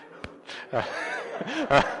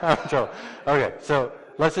 Okay, so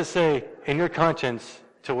let's just say in your conscience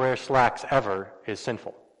to wear slacks ever is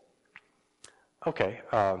sinful. Okay,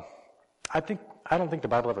 I don't think the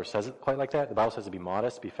Bible ever says it quite like that. The Bible says to be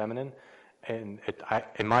modest, be feminine. And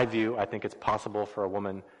in my view, I think it's possible for a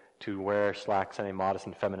woman to wear slacks in a modest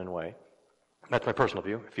and feminine way. That's my personal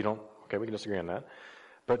view. If you don't, okay, we can disagree on that.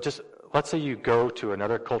 But just, let's say you go to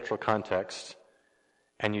another cultural context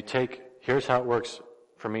and you take, here's how it works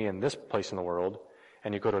for me in this place in the world,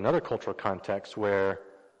 and you go to another cultural context where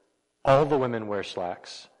all the women wear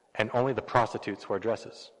slacks and only the prostitutes wear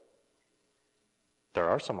dresses. There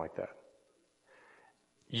are some like that.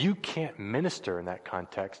 You can't minister in that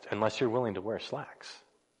context unless you're willing to wear slacks.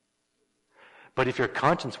 But if your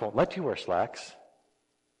conscience won't let you wear slacks,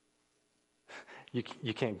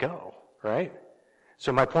 you can't go, right?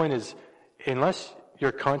 So my point is, unless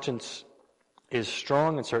your conscience is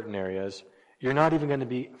strong in certain areas, you're not even going to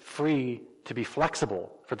be free to be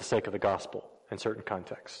flexible for the sake of the gospel in certain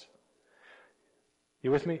contexts.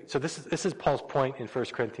 You with me? So this is Paul's point in 1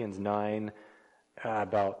 Corinthians 9,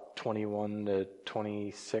 about 21 to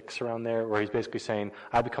 26 around there, where he's basically saying,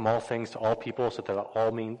 I become all things to all people so that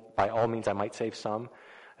by all means I might save some.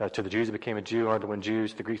 To the Jews it became a Jew, in order to win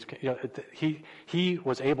Jews. The Greeks, he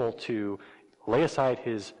was able to lay aside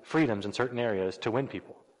his freedoms in certain areas to win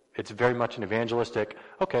people. It's very much an evangelistic,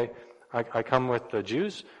 okay, I come with the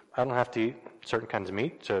Jews, I don't have to eat certain kinds of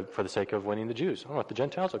meat for the sake of winning the Jews. I'm with the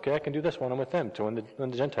Gentiles, okay, I can do this when I'm with them to win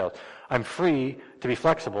the Gentiles. I'm free to be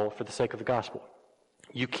flexible for the sake of the gospel.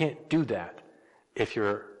 You can't do that if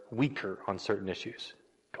you're weaker on certain issues.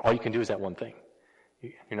 All you can do is that one thing.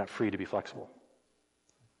 You're not free to be flexible.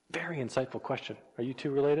 Very insightful question. Are you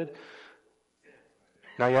two related?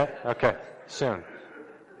 Not yet? Okay, soon.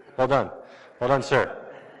 Well done. Well done, sir.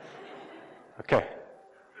 Okay.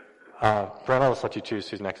 Brent, I'll just let you choose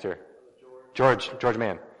who's next here. George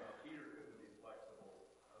Mann.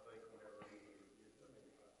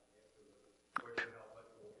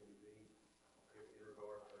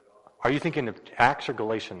 Are you thinking of Acts or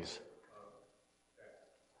Galatians?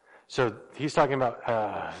 So he's talking about,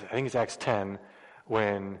 I think it's Acts 10,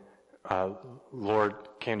 when Lord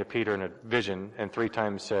came to Peter in a vision and 3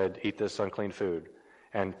 times said, eat this unclean food.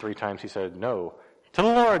 And 3 times he said, no, to the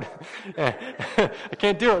Lord. I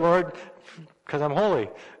can't do it, Lord, because I'm holy.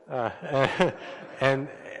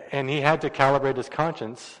 And he had to calibrate his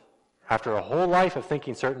conscience After a whole life of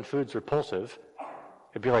thinking certain foods repulsive,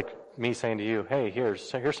 it'd be like me saying to you, hey,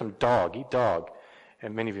 here's some dog, eat dog.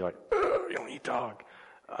 And many of you are like, you don't eat dog.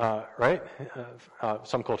 Right?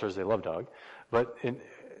 Some cultures, they love dog. But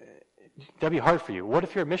that'd be hard for you. What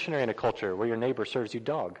if you're a missionary in a culture where your neighbor serves you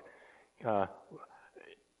dog?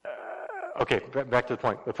 Okay, back to the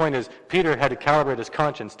point. The point is, Peter had to calibrate his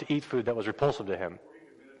conscience to eat food that was repulsive to him.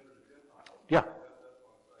 Yeah.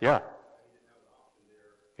 Yeah.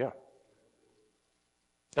 Yeah.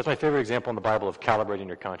 That's my favorite example in the Bible of calibrating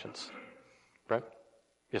your conscience. Brett?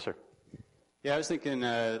 Yes, sir. Yeah, I was thinking,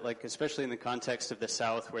 especially in the context of the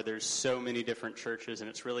South, where there's so many different churches, and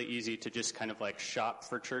it's really easy to just kind of shop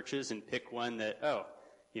for churches and pick one that,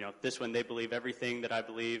 this one, they believe everything that I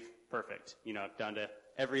believe, perfect, down to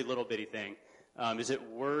every little bitty thing. Is it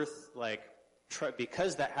worth,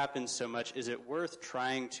 because that happens so much, is it worth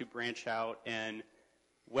trying to branch out, and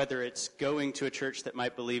whether it's going to a church that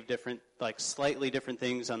might believe different, slightly different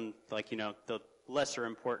things on, the lesser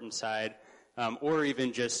important side, or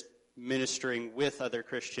even just ministering with other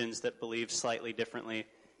Christians that believe slightly differently,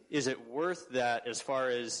 is it worth that as far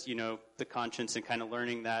as, the conscience and kind of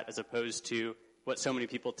learning that, as opposed to what so many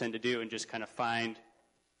people tend to do and just kind of find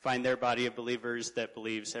their body of believers that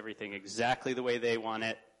believes everything exactly the way they want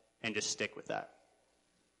it and just stick with that?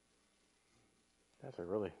 That's a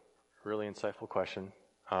really, really insightful question.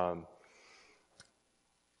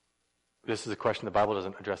 This is a question the Bible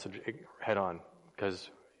doesn't address head on, because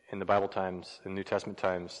in the Bible times, in New Testament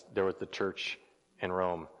times, there was the church in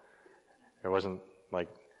Rome. There wasn't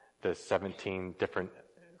the 17 different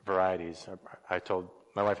varieties. I told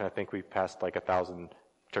my wife, and I think we passed 1,000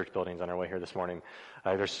 church buildings on our way here this morning.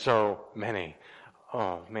 There's so many.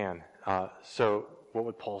 Oh, man. So what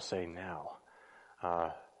would Paul say now?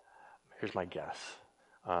 Here's my guess.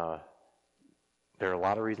 There are a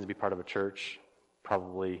lot of reasons to be part of a church.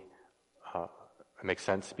 Probably it makes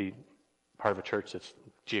sense to be part of a church that's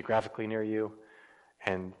geographically near you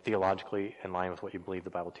and theologically in line with what you believe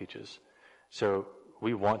the Bible teaches. So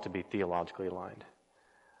we want to be theologically aligned.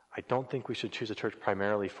 I don't think we should choose a church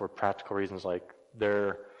primarily for practical reasons like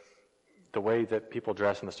the way that people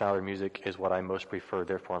dress and the style of their music is what I most prefer,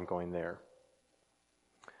 therefore I'm going there.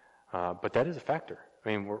 But that is a factor. I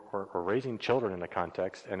mean, we're raising children in a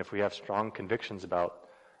context, and if we have strong convictions about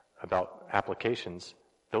applications,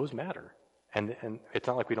 those matter. And it's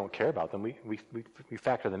not like we don't care about them. We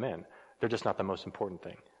factor them in. They're just not the most important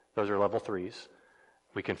thing. Those are level 3s.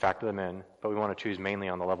 We can factor them in, but we want to choose mainly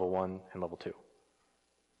on the level 1 and level 2. Do you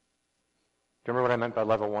remember what I meant by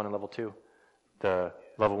level 1 and level 2? The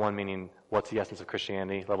level 1 meaning what's the essence of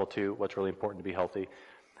Christianity. Level 2, what's really important to be healthy.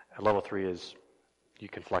 And level 3 is you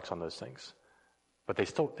can flex on those things. But they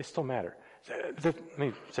still matter. Let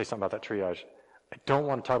me say something about that triage. I don't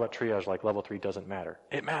want to talk about triage like level 3 doesn't matter.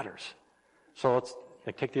 It matters. So let's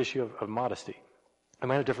take the issue of modesty. I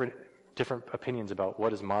might have different opinions about what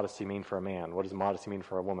does modesty mean for a man, what does modesty mean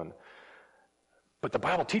for a woman. But the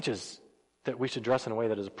Bible teaches that we should dress in a way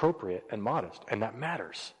that is appropriate and modest, and that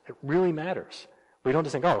matters. It really matters. We don't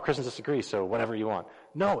just think, Christians disagree, so whatever you want.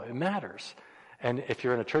 No, it matters. And if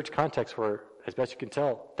you're in a church context where, as best you can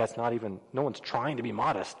tell, no one's trying to be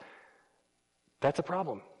modest, that's a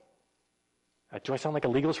problem. Do I sound like a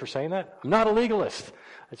legalist for saying that? I'm not a legalist.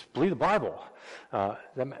 I just believe the Bible.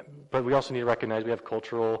 But we also need to recognize we have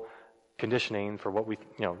cultural conditioning for what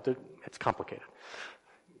it's complicated.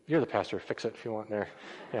 You're the pastor. Fix it if you want there.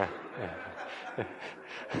 Yeah. I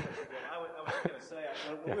was going to say,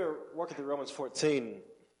 when we were working through Romans 14,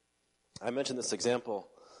 I mentioned this example.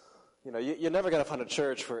 You're never going to find a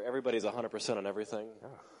church where everybody's 100% on everything.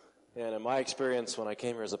 Yeah. And in my experience, when I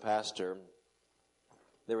came here as a pastor,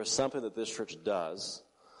 there was something that this church does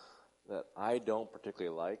that I don't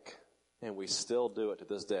particularly like, and we still do it to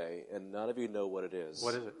this day, and none of you know what it is.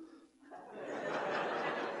 What is it?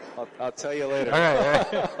 I'll tell you later. All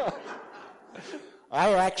right.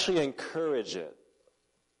 I actually encourage it.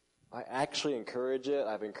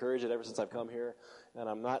 I've encouraged it ever since I've come here, and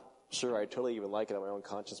I'm not sure I totally even like it on my own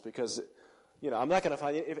conscience because, I'm not going to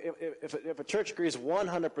find if a church agrees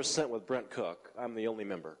 100% with Brent Cook, I'm the only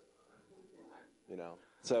member.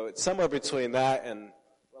 So it's somewhere between that and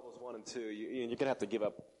levels 1 and 2. You're going to have to give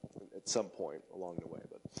up at some point along the way.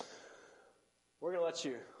 But we're going to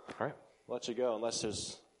let you go unless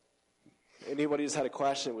there's anybody who's had a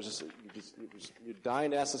question. You're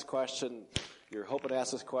dying to ask this question. You're hoping to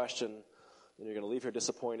ask this question, and you're going to leave here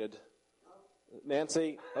disappointed.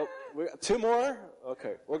 Nancy, we got 2 more.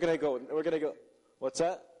 Okay, we're going to go. What's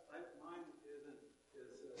that? Mine is dealing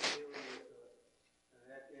with an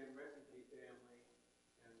Afghan refugee family,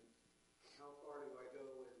 and how far do I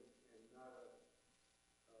go and not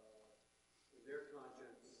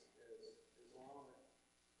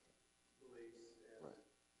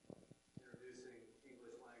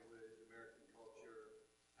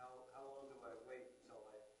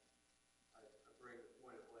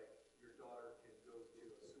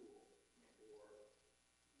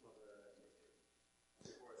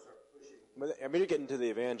I mean, you're getting to the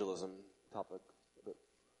evangelism topic. But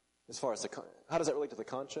as far as how does that relate to the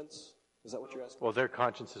conscience? Is that what you're asking? Well, their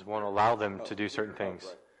consciences won't allow them to do certain things.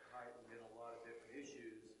 Right. heightened in a lot of different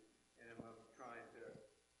issues, and I'm trying to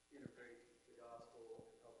integrate the gospel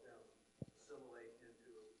and help them assimilate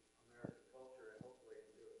into American culture and hopefully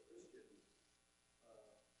into a Christian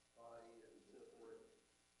body and so forth.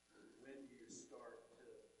 When do you start to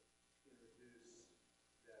introduce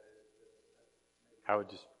that? I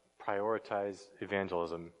would just prioritize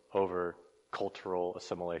evangelism over cultural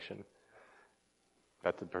assimilation.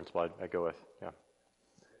 That's the principle I go with, yeah.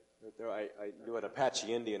 I knew an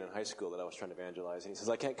Apache Indian in high school that I was trying to evangelize, and he says,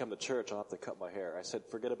 I can't come to church, I'll have to cut my hair. I said,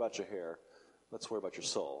 forget about your hair. Let's worry about your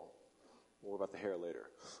soul. We'll worry about the hair later.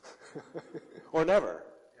 Or never.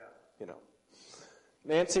 Yeah. You know.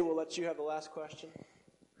 Nancy, we'll let you have the last question.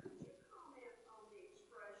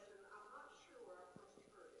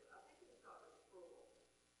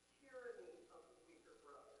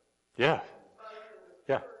 Yeah.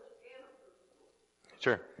 Yeah.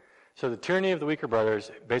 Sure. So the tyranny of the weaker brothers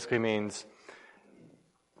basically means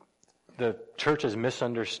the church is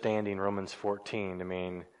misunderstanding Romans 14 to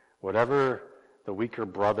mean whatever the weaker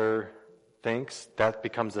brother thinks, that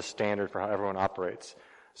becomes the standard for how everyone operates.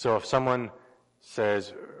 So if someone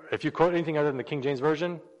says, if you quote anything other than the King James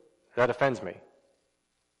Version, that offends me.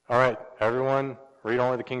 All right, everyone, read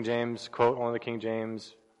only the King James, quote only the King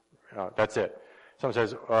James, that's it. Someone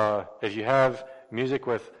says, if you have music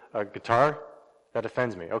with a guitar, that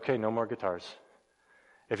offends me. Okay, no more guitars.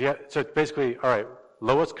 So it's basically, all right,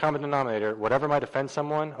 lowest common denominator, whatever might offend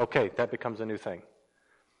someone, okay, that becomes a new thing.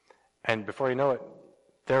 And before you know it,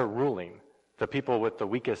 they're ruling. The people with the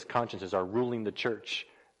weakest consciences are ruling the church.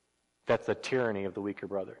 That's the tyranny of the weaker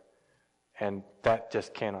brother. And that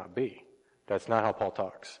just cannot be. That's not how Paul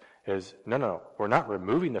talks. No, we're not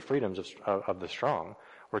removing the freedoms of the strong.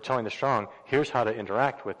 We're telling the strong, here's how to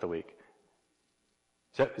interact with the weak.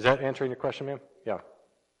 Is that answering your question, ma'am? Yeah.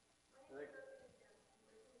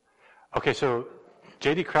 Okay, so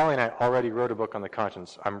J.D. Crowley and I already wrote a book on the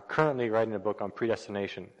conscience. I'm currently writing a book on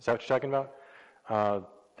predestination. Is that what you're talking about?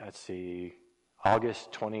 Let's see,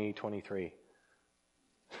 August 2023.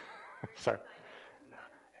 Sorry.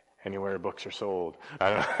 Anywhere books are sold. I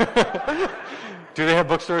don't know. Do they have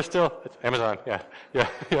bookstores still? It's Amazon, yeah.